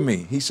you hear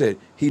me? He said,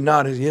 he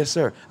nodded, yes,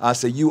 sir. I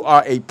said, you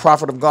are a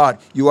prophet of God.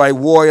 You are a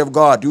warrior of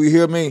God. Do you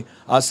hear me?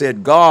 I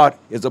said, God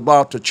is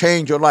about to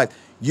change your life.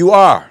 You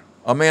are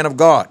a man of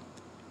God.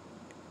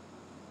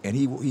 And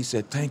he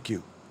said, thank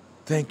you.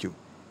 Thank you.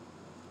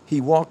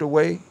 He walked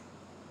away,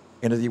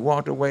 and as he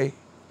walked away,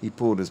 he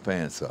pulled his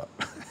pants up.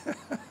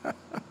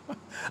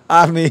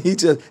 I mean, he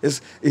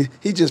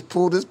just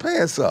pulled his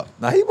pants up.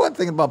 Now, he wasn't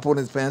thinking about pulling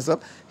his pants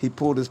up. He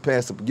pulled his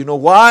pants up. You know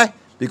why?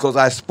 Because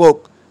I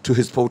spoke to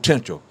his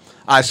potential.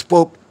 I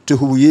spoke to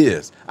who he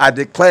is. I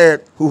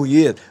declared who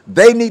he is.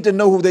 They need to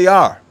know who they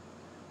are.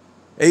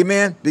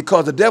 Amen?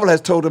 Because the devil has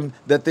told them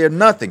that they're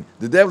nothing.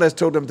 The devil has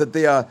told them that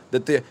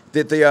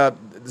they are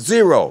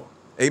zero.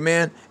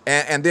 Amen?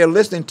 And they're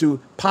listening to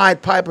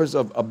Pied Pipers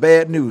of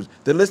bad news.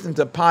 They're listening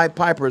to Pied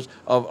Pipers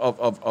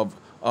of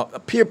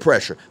peer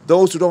pressure.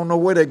 Those who don't know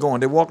where they're going.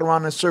 They're walking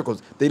around in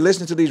circles. They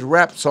listen to these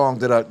rap songs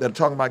that are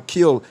talking about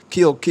kill,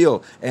 kill,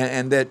 kill,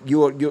 and that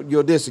you're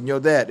this and you're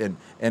that,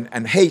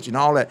 and hate and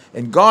all that.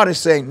 And God is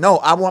saying, no,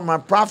 I want my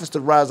prophets to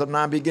rise up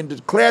now and begin to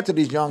declare to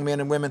these young men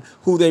and women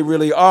who they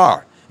really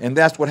are. And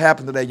that's what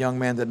happened to that young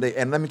man today.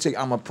 And let me tell you,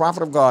 I'm a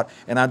prophet of God,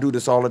 and I do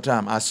this all the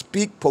time. I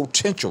speak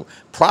potential.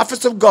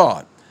 Prophets of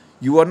God.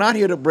 You are not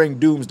here to bring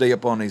doomsday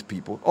upon these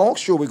people. Oh,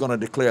 sure, we're going to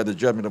declare the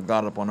judgment of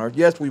God upon earth.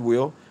 Yes, we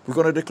will. We're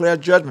going to declare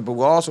judgment, but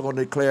we're also going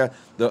to declare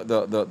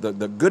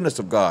the goodness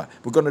of God.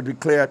 We're going to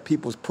declare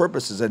people's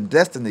purposes and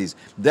destinies.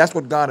 That's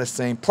what God is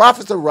saying.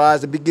 Prophets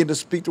arise and begin to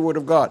speak the word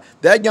of God.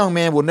 That young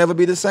man will never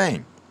be the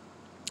same,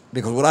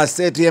 because what I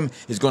said to him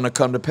is going to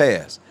come to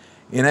pass.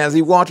 And as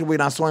he walked away,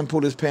 and I saw him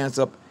pull his pants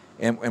up,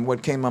 and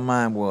what came to my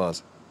mind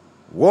was,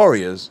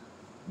 Warriors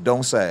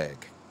don't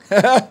sag.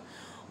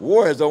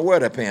 Warriors don't wear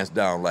their pants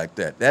down like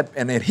that.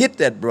 And it hit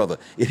that brother.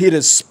 It hit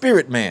his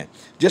spirit, man.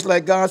 Just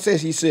like God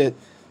says, he said,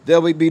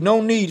 there will be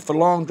no need for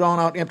long,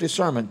 drawn-out, empty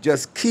sermon,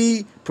 just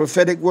key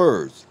prophetic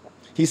words.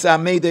 He said, I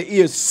made their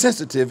ears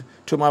sensitive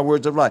to my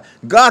words of life.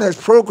 God has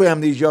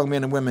programmed these young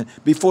men and women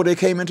before they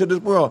came into this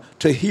world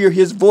to hear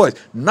his voice,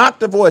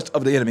 not the voice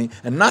of the enemy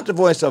and not the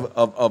voice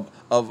of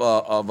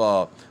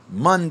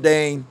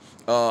mundane,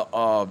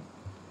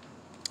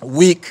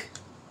 weak.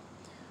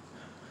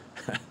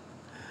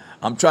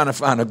 I'm trying to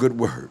find a good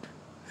word.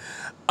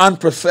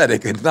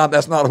 Unprophetic.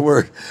 That's not a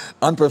word.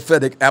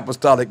 Unprophetic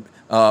apostolic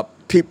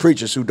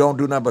preachers who don't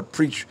do nothing but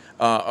preach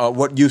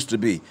what used to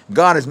be.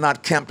 God is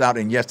not camped out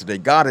in yesterday.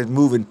 God is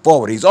moving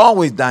forward. He's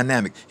always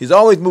dynamic. He's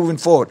always moving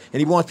forward. And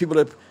he wants people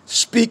to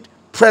speak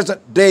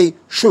present day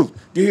truth.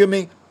 Do you hear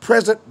me?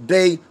 Present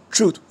day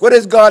truth. What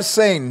is God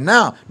saying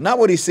now? Not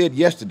what he said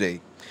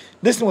yesterday.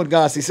 Listen to what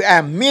God says. He said, I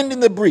am mending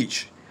the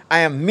breach. I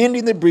am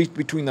mending the breach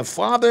between the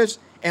fathers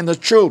and the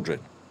children.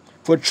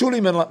 For truly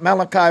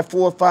Malachi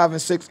 4, 5,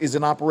 and 6 is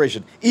in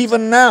operation.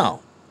 Even now,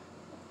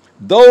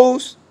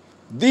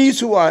 these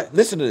who are,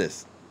 listen to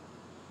this.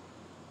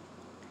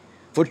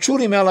 For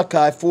truly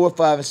Malachi 4,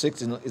 5, and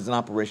 6 is in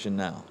operation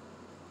now.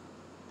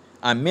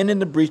 I'm mending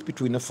the breach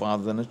between the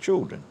fathers and the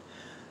children.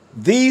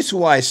 These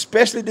who are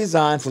especially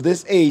designed for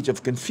this age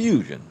of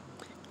confusion,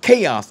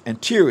 chaos,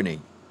 and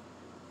tyranny.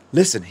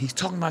 Listen, he's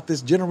talking about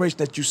this generation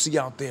that you see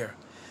out there.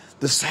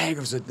 The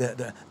saggers,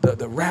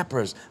 the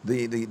rappers,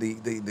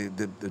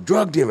 the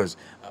drug dealers,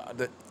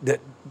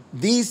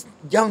 these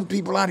young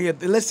people out here,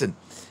 listen,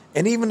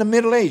 and even the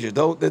middle agers,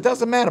 though it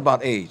doesn't matter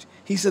about age.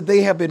 He said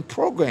they have been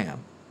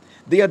programmed.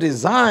 They are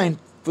designed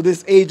for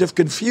this age of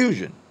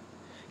confusion,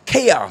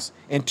 chaos,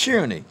 and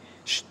tyranny.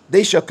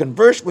 They shall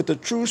converse with the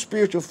true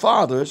spiritual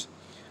fathers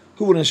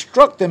who will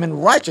instruct them in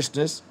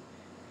righteousness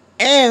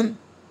and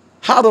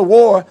how to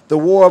war the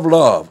war of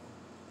love.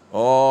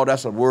 Oh,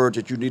 that's a word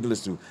that you need to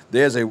listen to.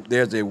 There's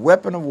a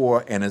weapon of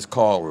war, and it's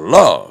called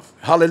love.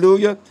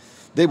 Hallelujah.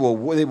 They will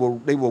war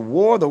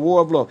the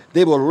war of love.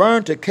 They will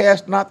learn to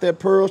cast not their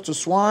pearls to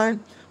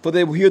swine, for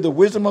they will hear the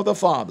wisdom of the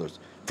fathers.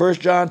 1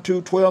 John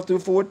 2, 12 through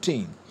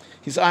 14.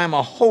 He said, I am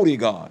a holy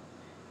God,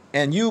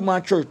 and you, my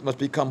church, must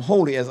become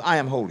holy as I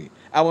am holy.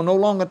 I will no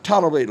longer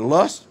tolerate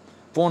lust,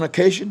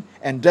 fornication,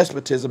 and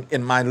despotism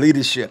in my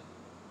leadership.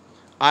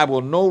 I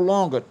will no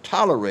longer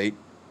tolerate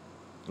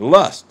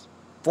lust,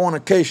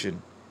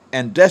 fornication,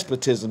 and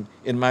despotism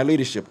in my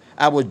leadership.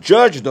 I will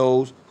judge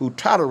those who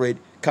tolerate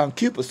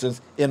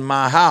concupiscence in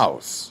my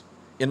house,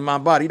 in my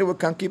body. You know what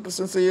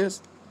concupiscence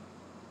is?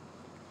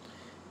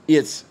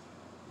 It's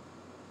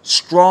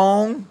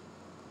strong,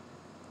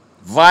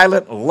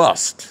 violent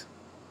lust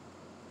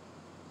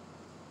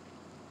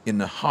in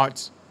the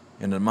hearts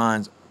and the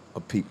minds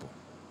of people.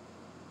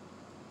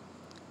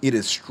 It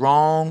is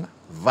strong,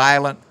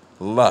 violent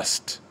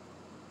lust.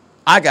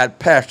 I got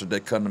pastors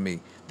that come to me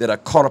that are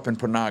caught up in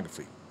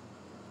pornography,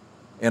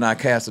 and I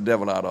cast the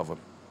devil out of them.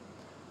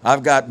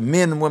 I've got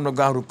men and women of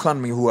God who come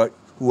to me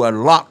who are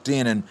locked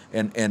in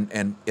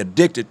and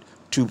addicted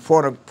to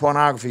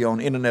pornography,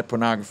 on internet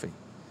pornography.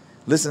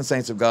 Listen,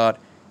 saints of God,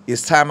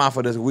 it's time out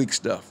for this weak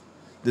stuff,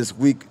 this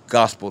weak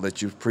gospel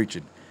that you're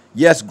preaching.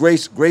 Yes,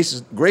 grace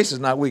is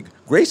not weak.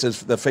 Grace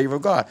is the favor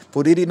of God.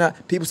 For did he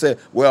not? People say,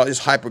 well, it's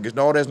hyper grace.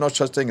 No, there's no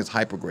such thing as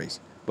hyper grace.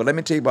 But let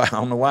me tell you about, I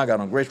don't know why I got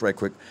on grace right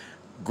quick.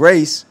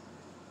 Grace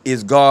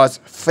is God's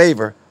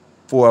favor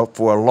for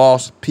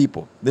lost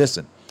people.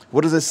 Listen,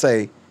 what does it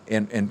say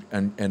in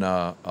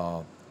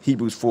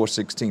Hebrews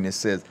 4:16? It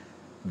says,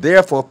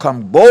 therefore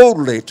come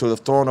boldly to the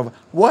throne of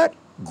what?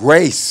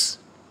 Grace.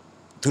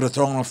 To the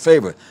throne of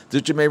favor,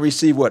 that you may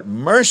receive what?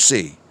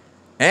 Mercy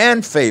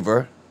and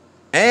favor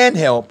and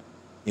help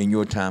in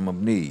your time of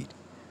need.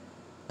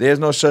 There's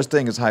no such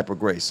thing as hyper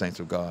grace, saints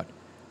of God.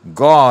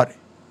 God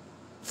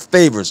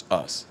favors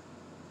us.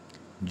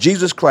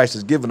 Jesus Christ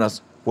has given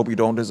us what we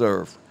don't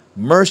deserve.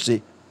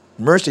 Mercy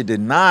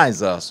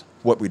denies us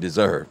what we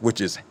deserve,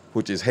 which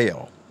is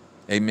hell.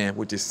 Amen.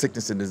 Which is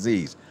sickness and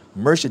disease.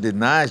 Mercy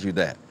denies you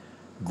that.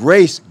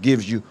 Grace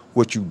gives you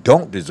what you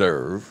don't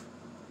deserve.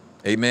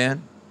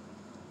 Amen.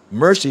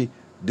 Mercy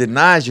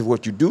denies you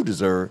what you do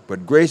deserve,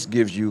 but grace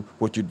gives you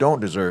what you don't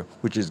deserve,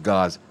 which is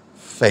God's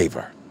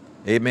favor.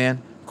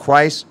 Amen.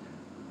 God's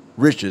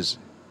riches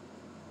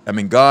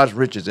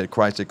at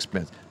Christ's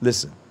expense.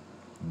 Listen,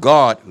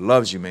 God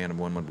loves you, man and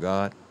woman of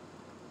God.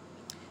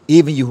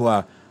 Even you who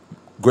are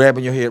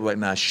grabbing your head right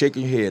now,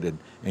 shaking your head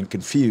and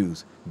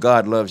confused,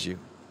 God loves you.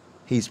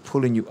 He's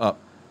pulling you up.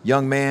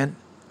 Young man,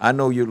 I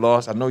know you're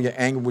lost. I know you're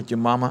angry with your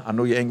mama. I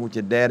know you're angry with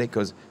your daddy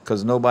because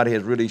nobody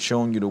has really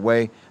shown you the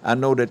way. I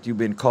know that you've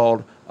been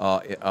called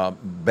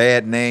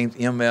bad names,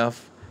 MF.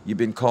 You've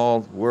been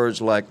called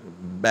words like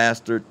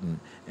bastard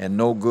and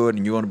no good,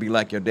 and you want to be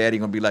like your daddy,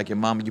 you're going to be like your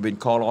mama. You've been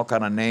called all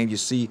kind of names. You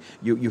see,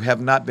 you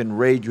have not been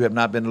raised. You have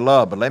not been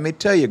loved. But let me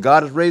tell you,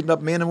 God is raising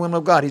up men and women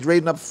of God. He's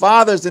raising up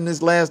fathers in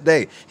this last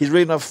day. He's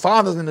raising up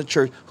fathers in the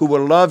church who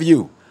will love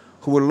you.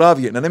 Who will love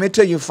you. Now, let me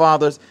tell you,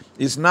 fathers,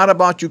 It's not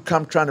about you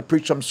come trying to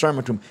preach some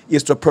sermon to them.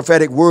 It's the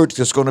prophetic words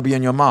that's going to be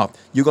in your mouth.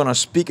 You're going to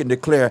speak and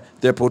declare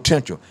their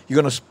potential. You're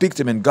going to speak to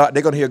them in God.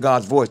 They're going to hear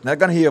God's voice. They're not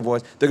going to hear a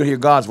voice. They're going to hear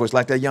God's voice,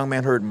 like that young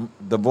man heard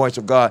the voice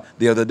of God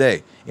the other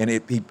day. And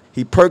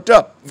he perked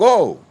up.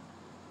 Whoa.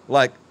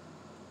 Like,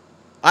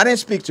 I didn't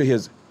speak to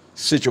his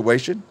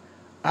situation.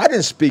 I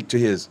didn't speak to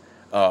his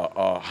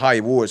how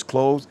he wore his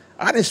clothes.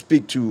 I didn't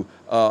speak to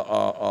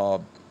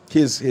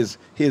his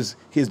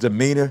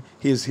demeanor,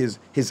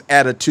 his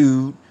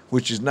attitude,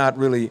 which is not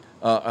really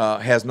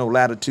has no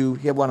latitude.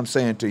 Hear what I'm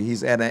saying to you?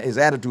 His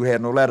attitude had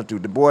no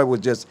latitude. The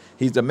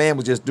man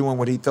was just doing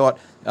what he thought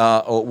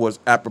was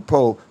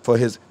apropos for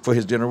his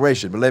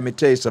generation. But let me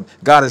tell you something.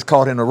 God has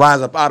called him to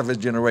rise up out of his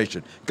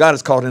generation. God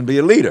has called him to be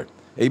a leader.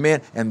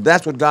 Amen. And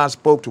that's what God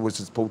spoke to, was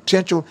his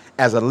potential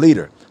as a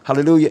leader.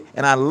 Hallelujah.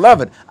 And I love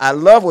it. I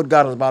love what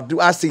God is about to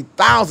do. I see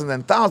thousands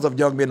and thousands of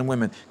young men and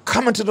women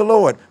coming to the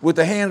Lord with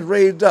their hands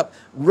raised up,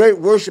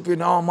 worshiping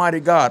the Almighty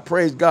God.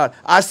 Praise God.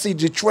 I see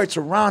Detroit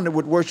surrounded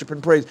with worship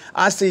and praise.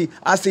 I see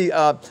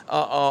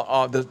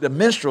the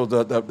minstrels,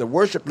 the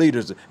worship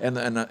leaders, and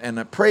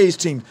the praise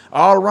teams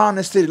all around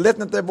the city,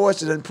 lifting up their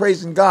voices and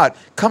praising God,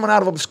 coming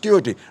out of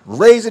obscurity,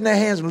 raising their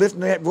hands and lifting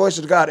their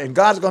voices to God. And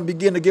God's going to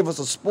begin to give us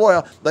a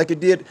spoil like He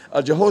did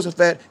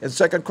Jehoshaphat in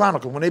 2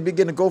 Chronicles, when they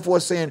begin to go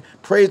forth saying,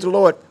 praise the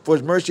Lord, for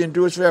His mercy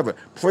endures forever.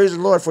 Praise the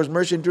Lord, for His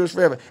mercy endures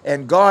forever.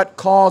 And God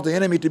caused the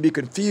enemy to be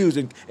confused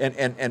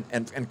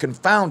and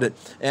confounded,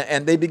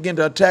 and they begin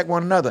to attack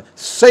one another.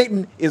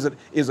 Satan is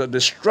a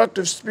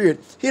destructive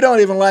spirit. He don't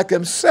even like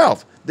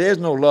himself. There's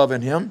no love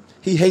in him.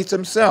 He hates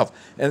himself.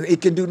 And he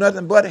can do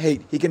nothing but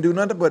hate. He can do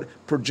nothing but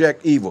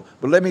project evil.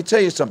 But let me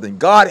tell you something.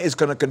 God is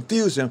going to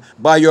confuse him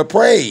by your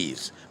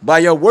praise, by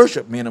your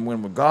worship, men and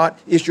women of God.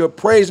 It's your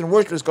praise and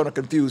worship that's going to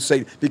confuse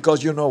Satan.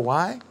 Because you know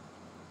why?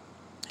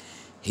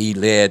 He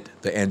led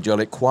the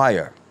angelic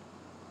choir.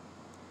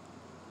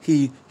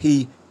 He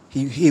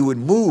would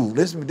move.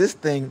 Listen to this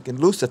thing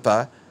in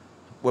Lucifer.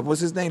 What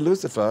was his name?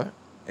 Lucifer.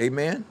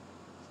 Amen.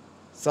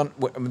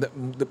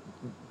 The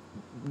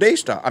day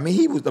star. I mean,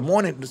 he was the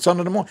son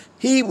of the morning.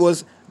 He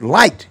was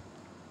light.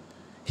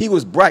 He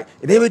was bright.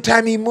 And every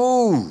time he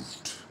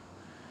moved,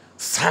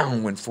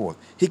 sound went forth.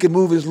 He could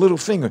move his little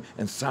finger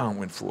and sound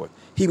went forth.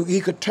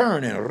 He could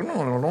turn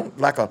and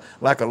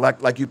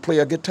like you play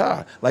a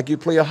guitar, like you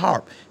play a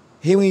harp.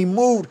 When he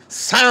moved,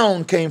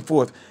 sound came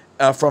forth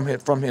from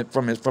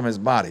his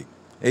body.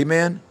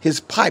 Amen.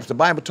 His pipes. The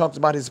Bible talks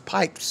about his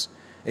pipes.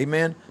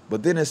 Amen.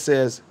 But then it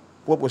says,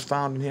 what was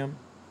found in him?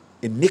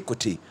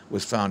 Iniquity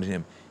was found in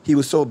him. He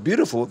was so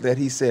beautiful that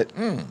he said,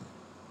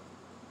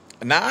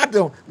 Now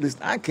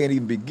I can't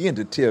even begin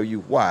to tell you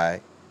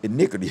why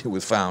iniquity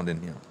was found in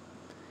him.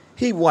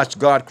 He watched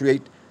God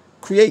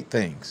create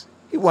things.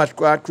 He watched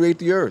God create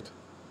the earth.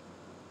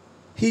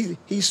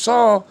 He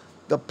saw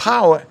the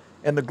power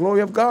and the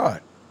glory of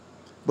God.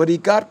 But he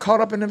got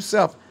caught up in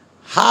himself.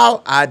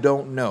 How? I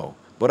don't know.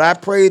 But I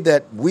pray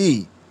that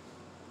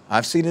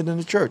I've seen it in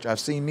the church. I've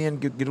seen men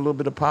get a little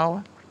bit of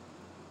power.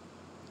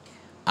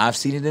 I've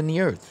seen it in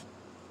the earth.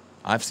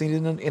 I've seen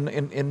it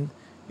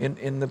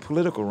in the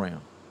political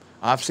realm.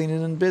 I've seen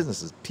it in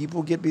businesses.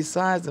 People get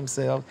beside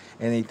themselves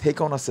and they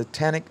take on a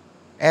satanic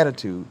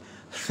attitude,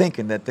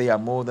 thinking that they are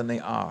more than they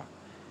are.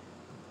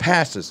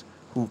 Pastors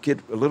who get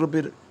a little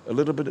bit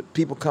of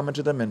people coming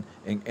to them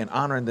and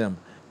honoring them,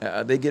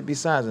 they get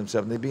beside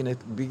themselves. And they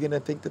begin to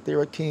think that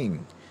they're a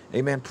king.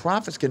 Amen.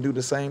 Prophets can do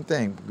the same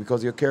thing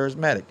because you're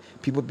charismatic.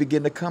 People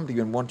begin to come to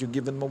you and want you to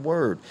give them a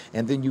word,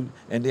 and then you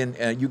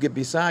get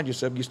beside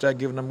yourself. You start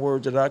giving them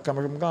words that are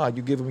coming from God.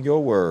 You give them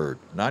your word,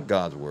 not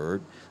God's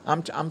word.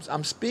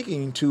 I'm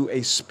speaking to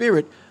a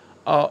spirit,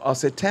 a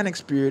satanic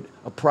spirit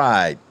of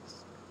pride,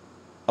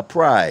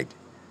 and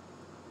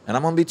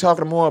I'm going to be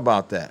talking more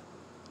about that.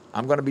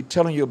 I'm going to be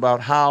telling you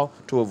about how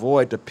to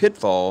avoid the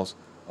pitfalls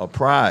of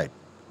pride.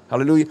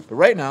 Hallelujah. But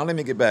right now, let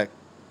me get back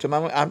to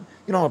I'm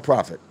a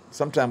prophet.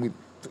 Sometimes we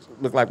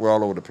look like we're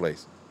all over the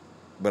place,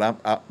 but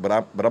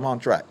I'm on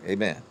track.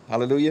 Amen.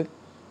 Hallelujah.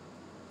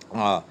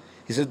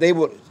 He says they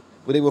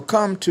will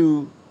come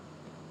to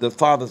the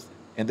fathers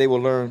and they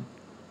will learn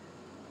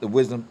the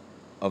wisdom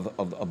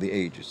of the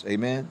ages.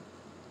 Amen.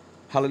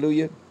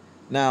 Hallelujah.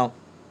 Now,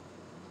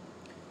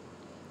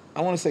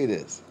 I want to say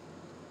this.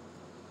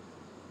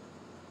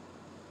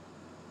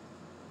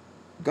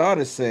 God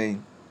is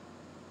saying,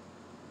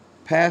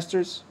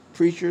 pastors,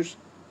 preachers,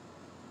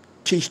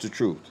 teach the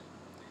truth.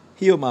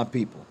 Heal my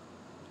people.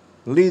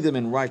 Lead them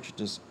in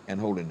righteousness and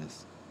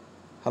holiness.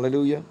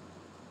 Hallelujah.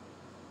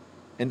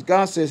 And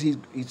God says, he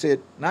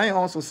said, now he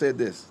also said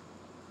this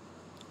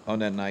on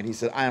that night. He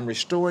said, I am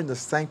restoring the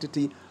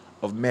sanctity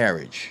of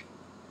marriage.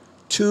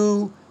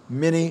 Too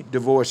many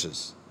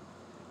divorces.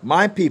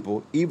 My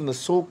people, even the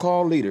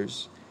so-called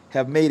leaders,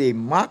 have made a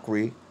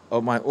mockery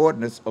of my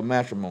ordinance of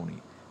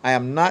matrimony. I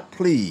am not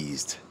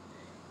pleased.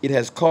 It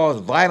has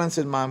caused violence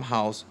in my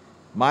house,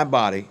 my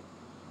body.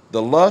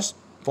 The lust,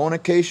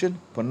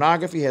 fornication,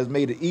 pornography has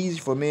made it easy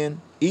for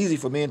men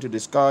to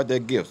discard their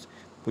gifts,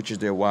 which is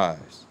their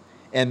wives,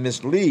 and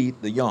mislead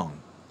the young.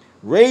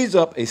 raise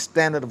up a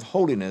standard of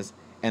holiness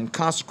and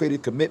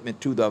consecrated commitment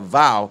to the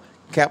vow,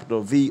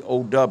 capital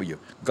V-O-W.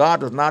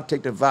 God does not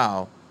take the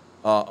vow.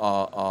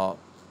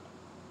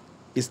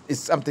 It's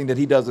something that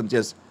he doesn't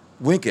just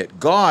wink at.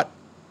 God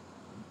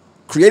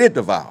created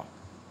the vow.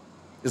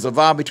 It's a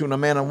vow between a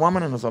man and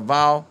woman, and it's a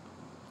vow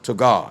to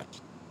God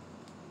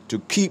to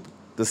keep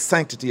the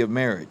sanctity of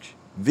marriage.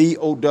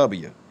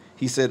 V-O-W.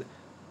 He said,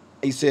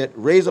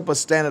 raise up a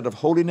standard of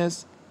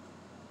holiness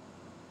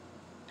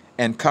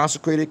and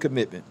consecrated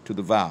commitment to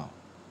the vow.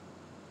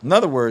 In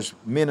other words,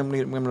 men and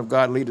women of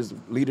God,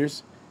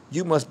 leaders,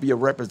 you must be a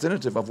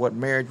representative of what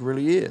marriage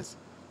really is.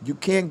 You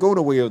can't go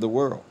the way of the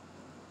world.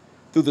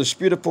 Through the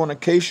spirit of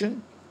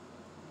fornication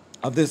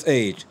of this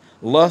age,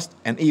 lust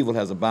and evil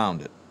has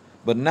abounded.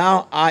 But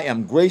now I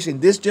am gracing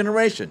this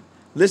generation.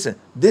 Listen,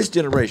 this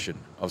generation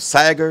of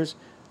saggers,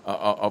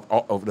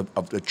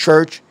 of the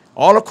church,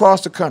 all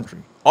across the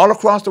country, all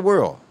across the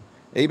world.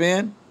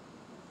 Amen?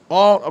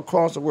 All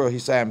across the world. He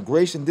said, I am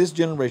gracing this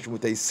generation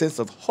with a sense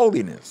of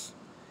holiness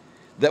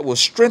that will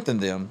strengthen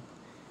them,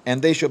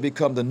 and they shall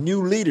become the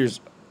new leaders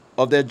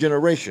of their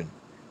generation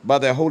by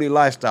their holy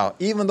lifestyle.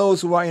 Even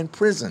those who are in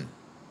prison,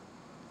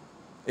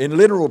 in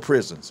literal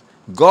prisons.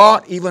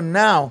 God even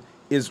now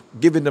is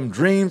giving them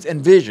dreams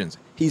and visions.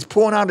 He's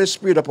pouring out his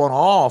spirit upon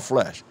all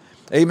flesh.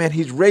 Amen.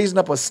 He's raising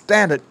up a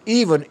standard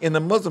even in the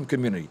Muslim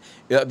community.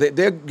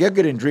 They're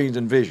getting dreams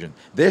and visions.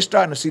 They're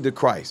starting to see the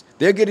Christ.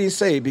 They're getting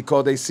saved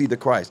because they see the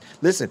Christ.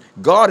 Listen,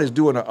 God is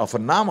doing a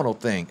phenomenal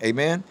thing.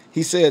 Amen.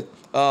 He said,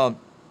 I'm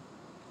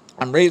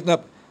raising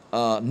up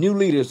new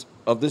leaders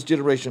of this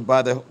generation.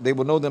 They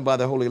will know them by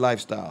their holy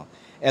lifestyle.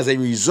 As a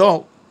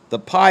result, the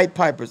Pied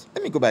Pipers,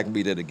 let me go back and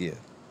read that again.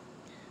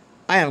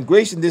 I am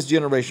gracing this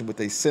generation with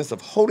a sense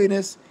of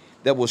holiness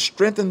that will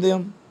strengthen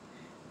them.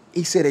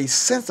 He said a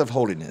sense of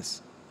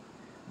holiness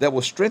that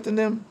will strengthen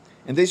them,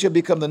 and they shall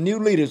become the new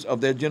leaders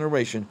of their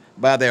generation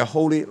by their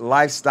holy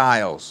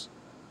lifestyles.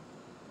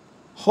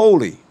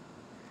 Holy.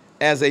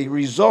 As a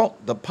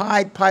result, the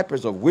Pied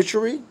Pipers of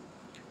witchery,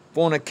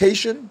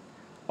 fornication,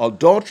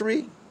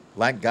 adultery,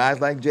 like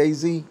guys like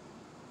Jay-Z.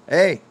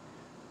 Hey,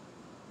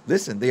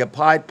 listen, they are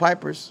Pied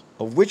Pipers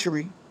of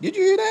witchery. Did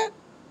you hear that?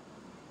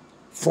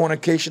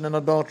 Fornication and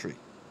adultery.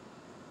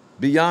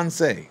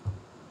 Beyonce.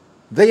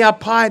 They are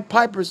Pied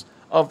Pipers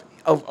of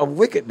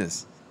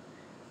wickedness.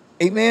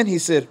 Amen. He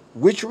said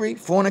witchery,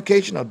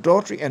 fornication,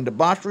 adultery, and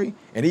debauchery,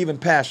 and even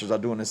pastors are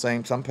doing the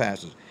same. Some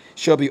pastors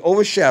shall be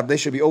overshadowed. They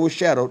shall be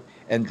overshadowed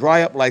and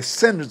dry up like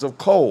cinders of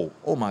coal.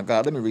 Oh my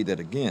God, let me read that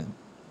again.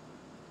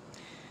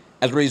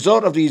 As a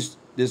result of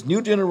this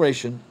new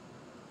generation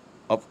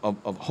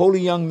of holy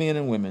young men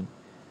and women,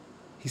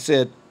 he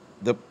said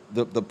the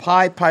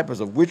Pied Pipers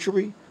of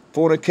witchery,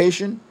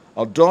 fornication,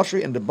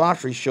 adultery, and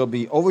debauchery shall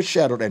be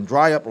overshadowed and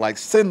dry up like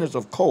cinders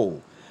of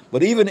coal.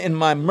 But even in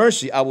my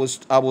mercy, I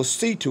will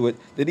see to it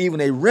that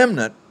even a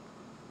remnant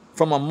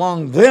from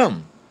among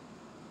them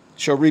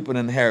shall reap an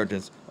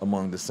inheritance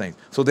among the saints.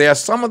 So there are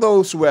some of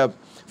those who have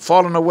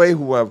fallen away,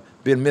 who have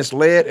been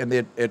misled, and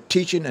they're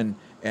teaching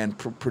and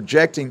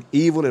projecting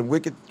evil and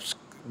wicked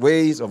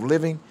ways of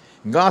living.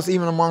 And God's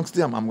even amongst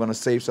them. I'm going to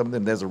save some of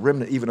them. There's a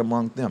remnant even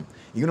among them,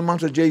 even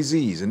amongst the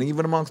Jay-Z's, and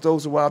even amongst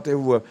those who are out there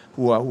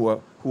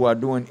who are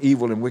doing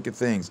evil and wicked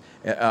things.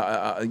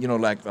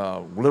 Like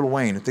Lil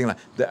Wayne and things like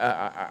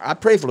that. I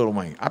pray for Lil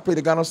Wayne. I pray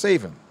that God will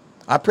save him.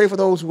 I pray for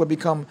those who have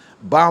become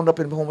bound up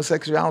in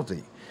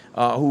homosexuality,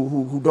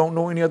 who don't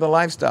know any other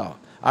lifestyle.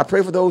 I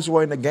pray for those who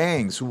are in the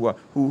gangs who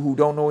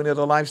don't know any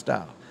other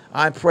lifestyle.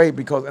 I pray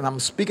and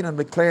I'm speaking and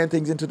declaring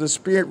things into the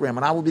spirit realm,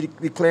 and I will be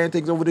declaring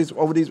things over these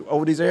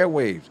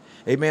airwaves.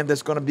 Amen.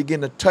 That's going to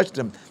begin to touch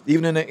them,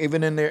 even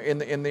in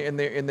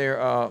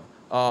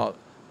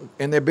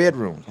their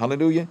bedrooms.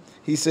 Hallelujah.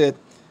 He said,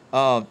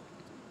 but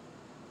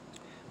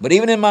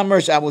even in my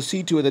mercy, I will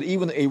see to it that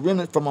even a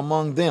remnant from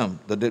among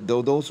them,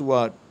 those who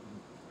are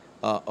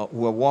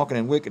walking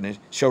in wickedness,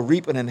 shall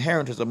reap an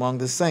inheritance among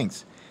the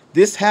saints.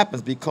 This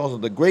happens because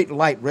of the great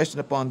light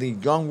resting upon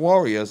these young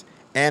warriors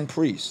and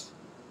priests.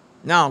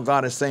 Now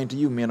God is saying to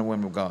you, men and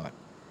women of God,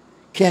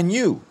 can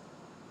you,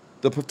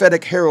 the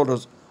prophetic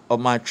heralders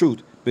of my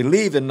truth,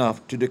 believe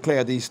enough to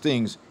declare these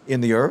things in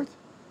the earth?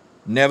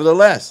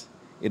 Nevertheless,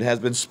 it has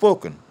been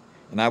spoken,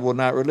 and I will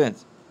not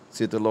relent,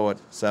 saith the Lord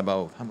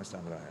Sabaoth. How much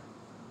time do I have?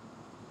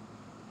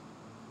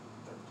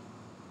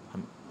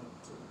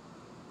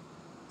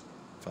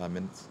 5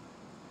 minutes.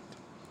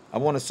 I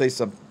want to say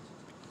something.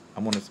 I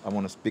want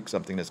to speak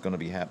something that's going to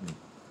be happening.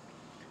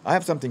 I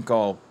have something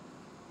called,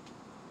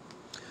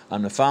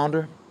 I'm the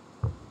founder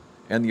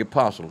and the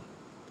apostle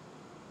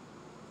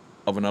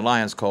of an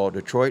alliance called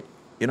Detroit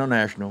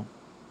International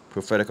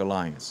Prophetic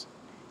Alliance.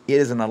 It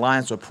is an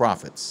alliance of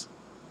prophets,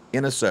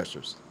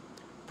 intercessors,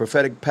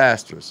 prophetic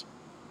pastors,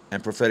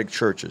 and prophetic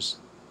churches.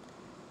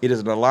 It is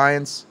an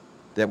alliance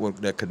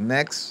that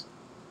connects,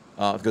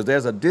 because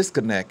there's a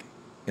disconnect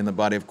in the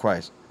body of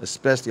Christ,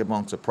 especially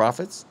amongst the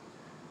prophets.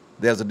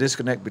 There's a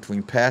disconnect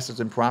between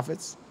pastors and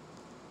prophets,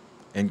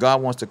 and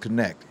God wants to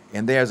connect.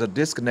 And there's a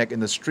disconnect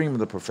in the stream of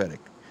the prophetic.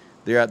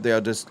 They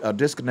are just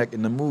disconnect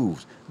in the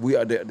moves.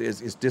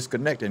 It's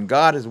disconnected, and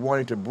God is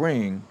wanting to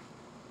bring.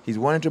 He's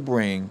wanting to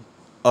bring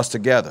us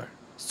together.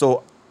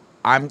 So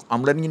I'm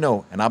letting you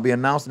know, and I'll be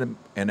announcing it,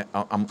 and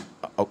I'm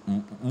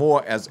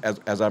more as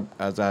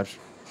I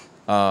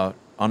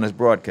on this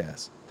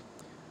broadcast.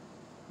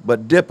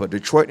 But DIPA,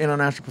 Detroit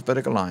International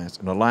Prophetic Alliance,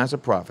 and Alliance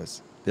of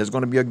Prophets, there's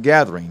going to be a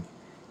gathering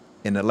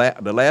in the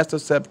last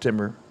of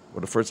September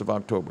or the 1st of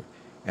October.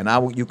 And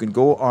you can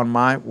go on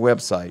my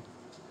website,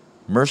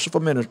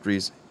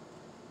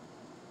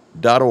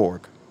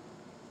 mercifulministries.org,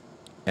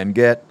 and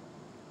get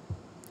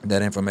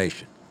that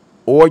information.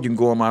 Or you can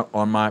go on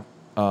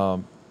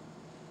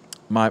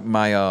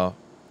my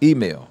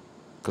email,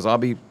 because I'll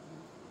be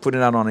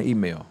putting it out on an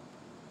email,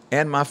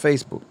 and my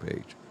Facebook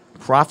page,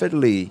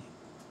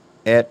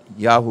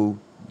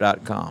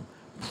 prophetlee@yahoo.com.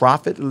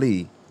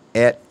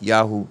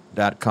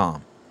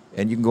 prophetlee@yahoo.com.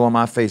 And you can go on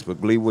my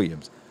Facebook, Lee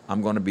Williams.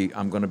 I'm going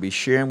to be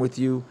sharing with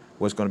you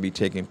what's going to be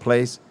taking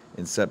place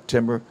in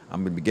September.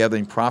 I'm going to be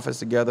gathering prophets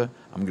together.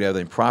 I'm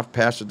gathering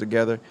pastors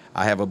together.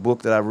 I have a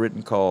book that I've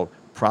written called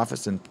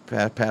Prophets and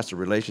Pastor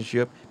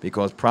Relationship,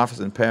 because prophets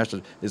and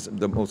pastors is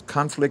the most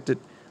conflicted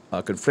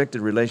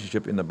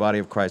relationship in the body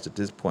of Christ at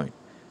this point,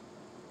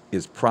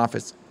 is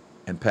prophets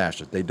and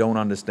pastors. They don't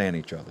understand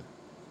each other.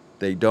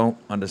 They don't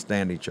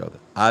understand each other.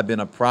 I've been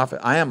a prophet.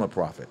 I am a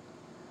prophet,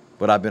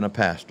 but I've been a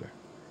pastor.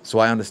 So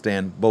I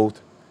understand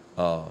both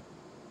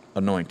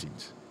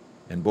anointings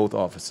and both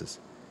offices.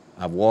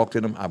 I've walked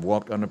in them. I've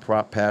walked under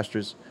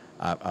pastors.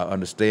 I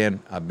understand.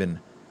 I'm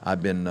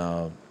going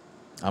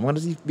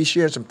to be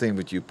sharing some things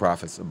with you,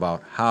 prophets,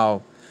 about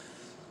how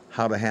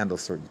to handle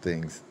certain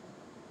things.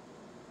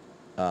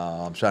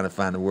 I'm trying to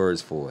find the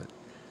words for it.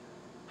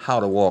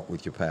 How to walk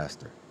with your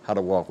pastor. How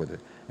to walk with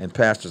it. And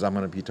pastors, I'm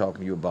going to be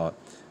talking to you about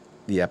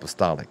the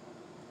apostolic,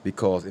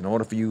 because in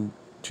order for you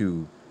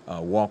to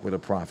walk with a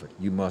prophet,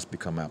 you must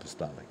become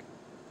apostolic.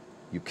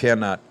 You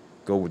cannot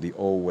go with the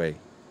old way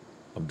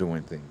of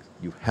doing things.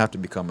 You have to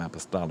become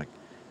apostolic.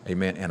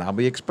 Amen. And I'll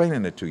be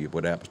explaining it to you,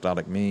 what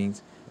apostolic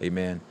means.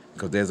 Amen.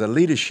 Because there's a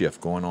leadership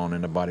going on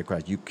in the body of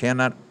Christ. You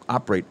cannot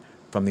operate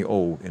from the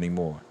old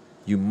anymore.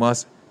 You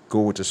must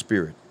go with the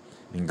Spirit.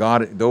 And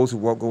God, those who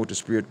go with the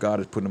Spirit, God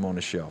has put them on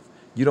the shelf.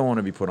 You don't want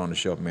to be put on the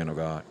shelf, man of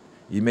God.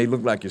 You may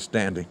look like you're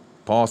standing.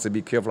 Paul said,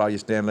 be careful how you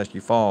stand lest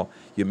you fall.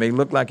 You may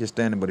look like you're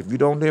standing, but if you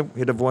don't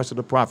hear the voice of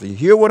the prophet, you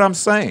hear what I'm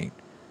saying.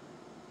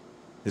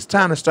 It's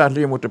time to start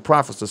hearing what the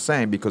prophets are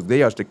saying, because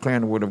they are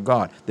declaring the word of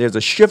God. There's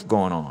a shift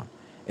going on,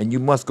 and you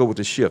must go with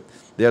the shift.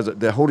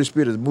 The Holy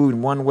Spirit is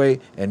moving one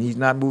way, and he's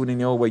not moving in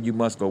the old way. You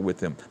must go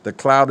with him. The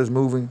cloud is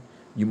moving.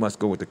 You must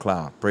go with the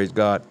cloud. Praise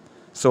God.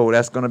 So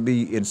that's going to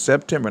be in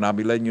September, and I'll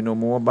be letting you know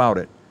more about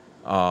it.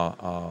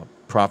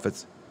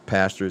 Prophets,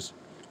 pastors,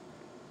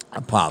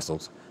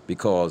 apostles,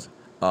 because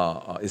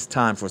it's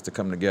time for us to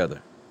come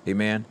together.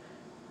 Amen.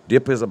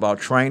 DIPA is about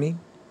training.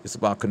 It's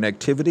about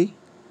connectivity,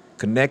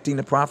 connecting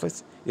the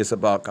prophets. It's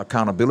about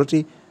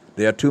accountability.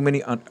 There are too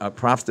many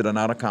prophets that are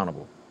not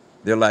accountable.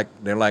 They're like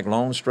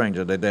lone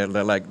strangers.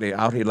 They're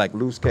out here like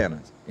loose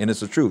cannons, and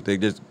it's the truth. They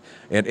just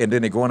and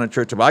then they go into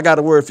church. I got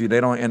a word for you.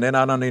 They're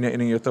not under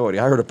any authority.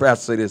 I heard a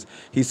pastor say this.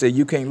 He said,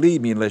 "You can't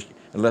lead me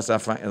unless I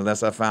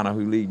find out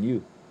who's leading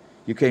you.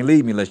 You can't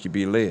lead me unless you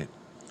be led."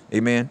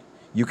 Amen.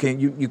 You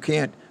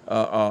can't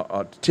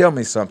tell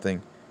me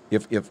something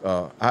if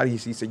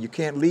he said, you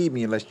can't lead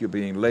me unless you're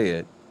being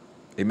led.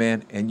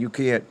 Amen. And you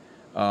can't.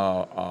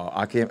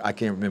 I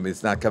can't remember.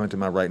 It's not coming to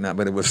mind right now.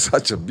 But it was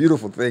such a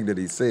beautiful thing that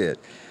he said.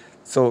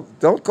 So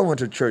don't go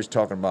into church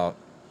talking about,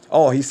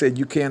 he said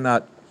you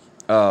cannot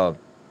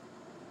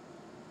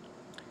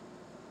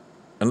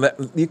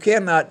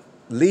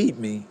lead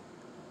me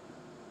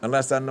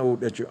unless I know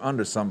that you're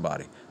under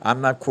somebody. I'm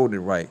not quoting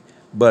it right,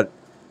 but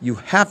you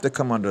have to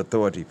come under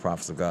authority,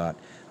 prophets of God.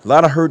 A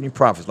lot of hurting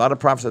prophets. A lot of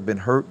prophets have been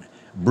hurt,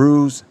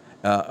 bruised,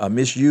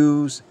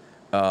 misused.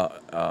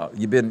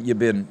 You've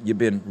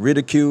been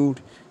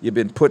ridiculed. You've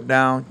been put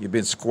down. You've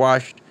been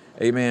squashed.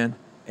 Amen.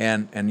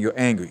 And you're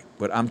angry.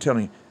 But I'm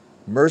telling you,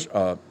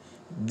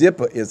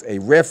 DIPA is a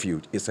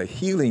refuge. It's a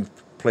healing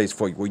place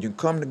for you, where you can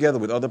come together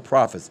with other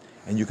prophets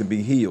and you can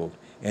be healed,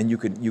 and you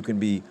can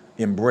be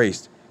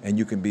embraced, and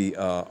you can be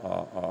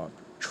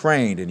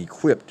trained and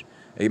equipped.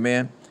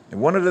 Amen.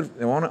 And I'm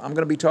going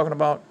to be talking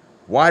about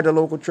why the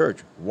local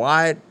church.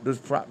 Why do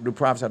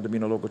prophets have to be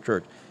in a local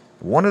church?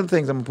 One of the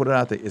things I'm going to put it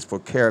out there is for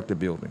character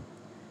building.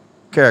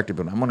 Character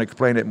building. I'm going to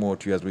explain that more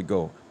to you as we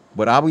go.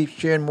 But I'll be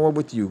sharing more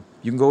with you.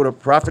 You can go to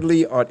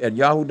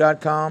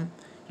prophetlee@yahoo.com.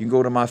 You can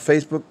go to my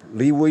Facebook,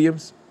 Lee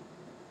Williams.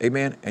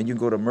 Amen. And you can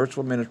go to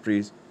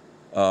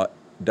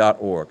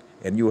mercifulministries.org,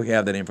 and you will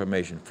have that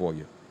information for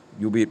you.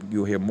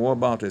 You'll hear more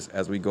about this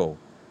as we go.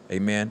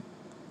 Amen.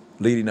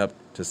 Leading up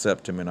to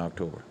September and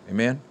October.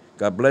 Amen.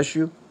 God bless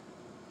you.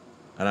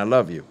 And I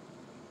love you.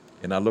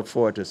 And I look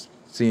forward to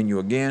seeing you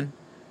again,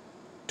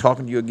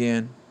 talking to you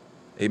again.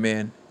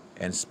 Amen.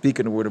 And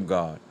speaking the word of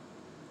God.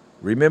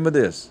 Remember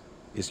this.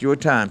 It's your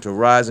time to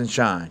rise and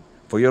shine,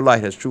 for your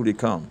light has truly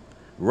come.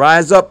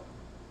 Rise up.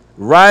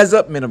 Rise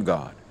up, men of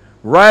God.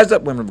 Rise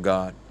up, women of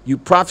God. You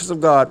prophets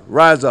of God,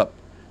 rise up.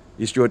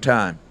 It's your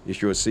time.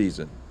 It's your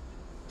season,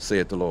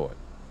 saith the Lord.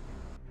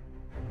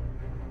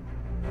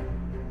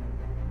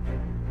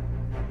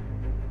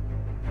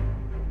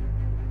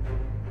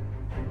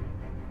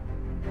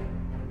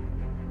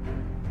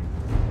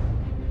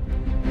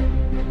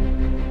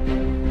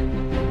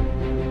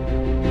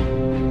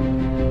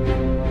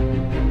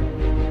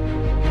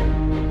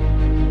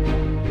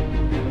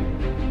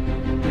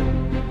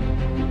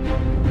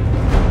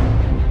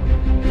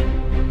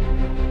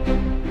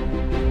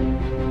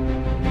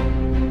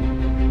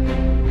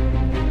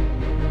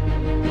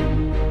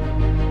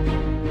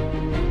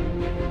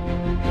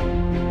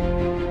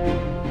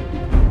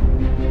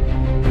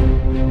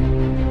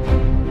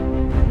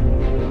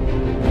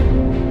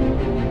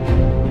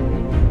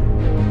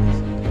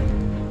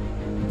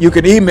 You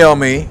can email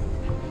me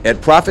at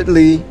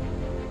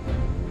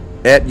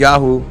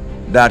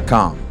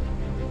prophetlee@yahoo.com.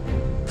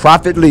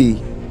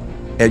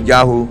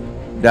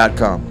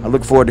 prophetlee@yahoo.com. I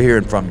look forward to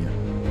hearing from you.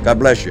 God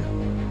bless you.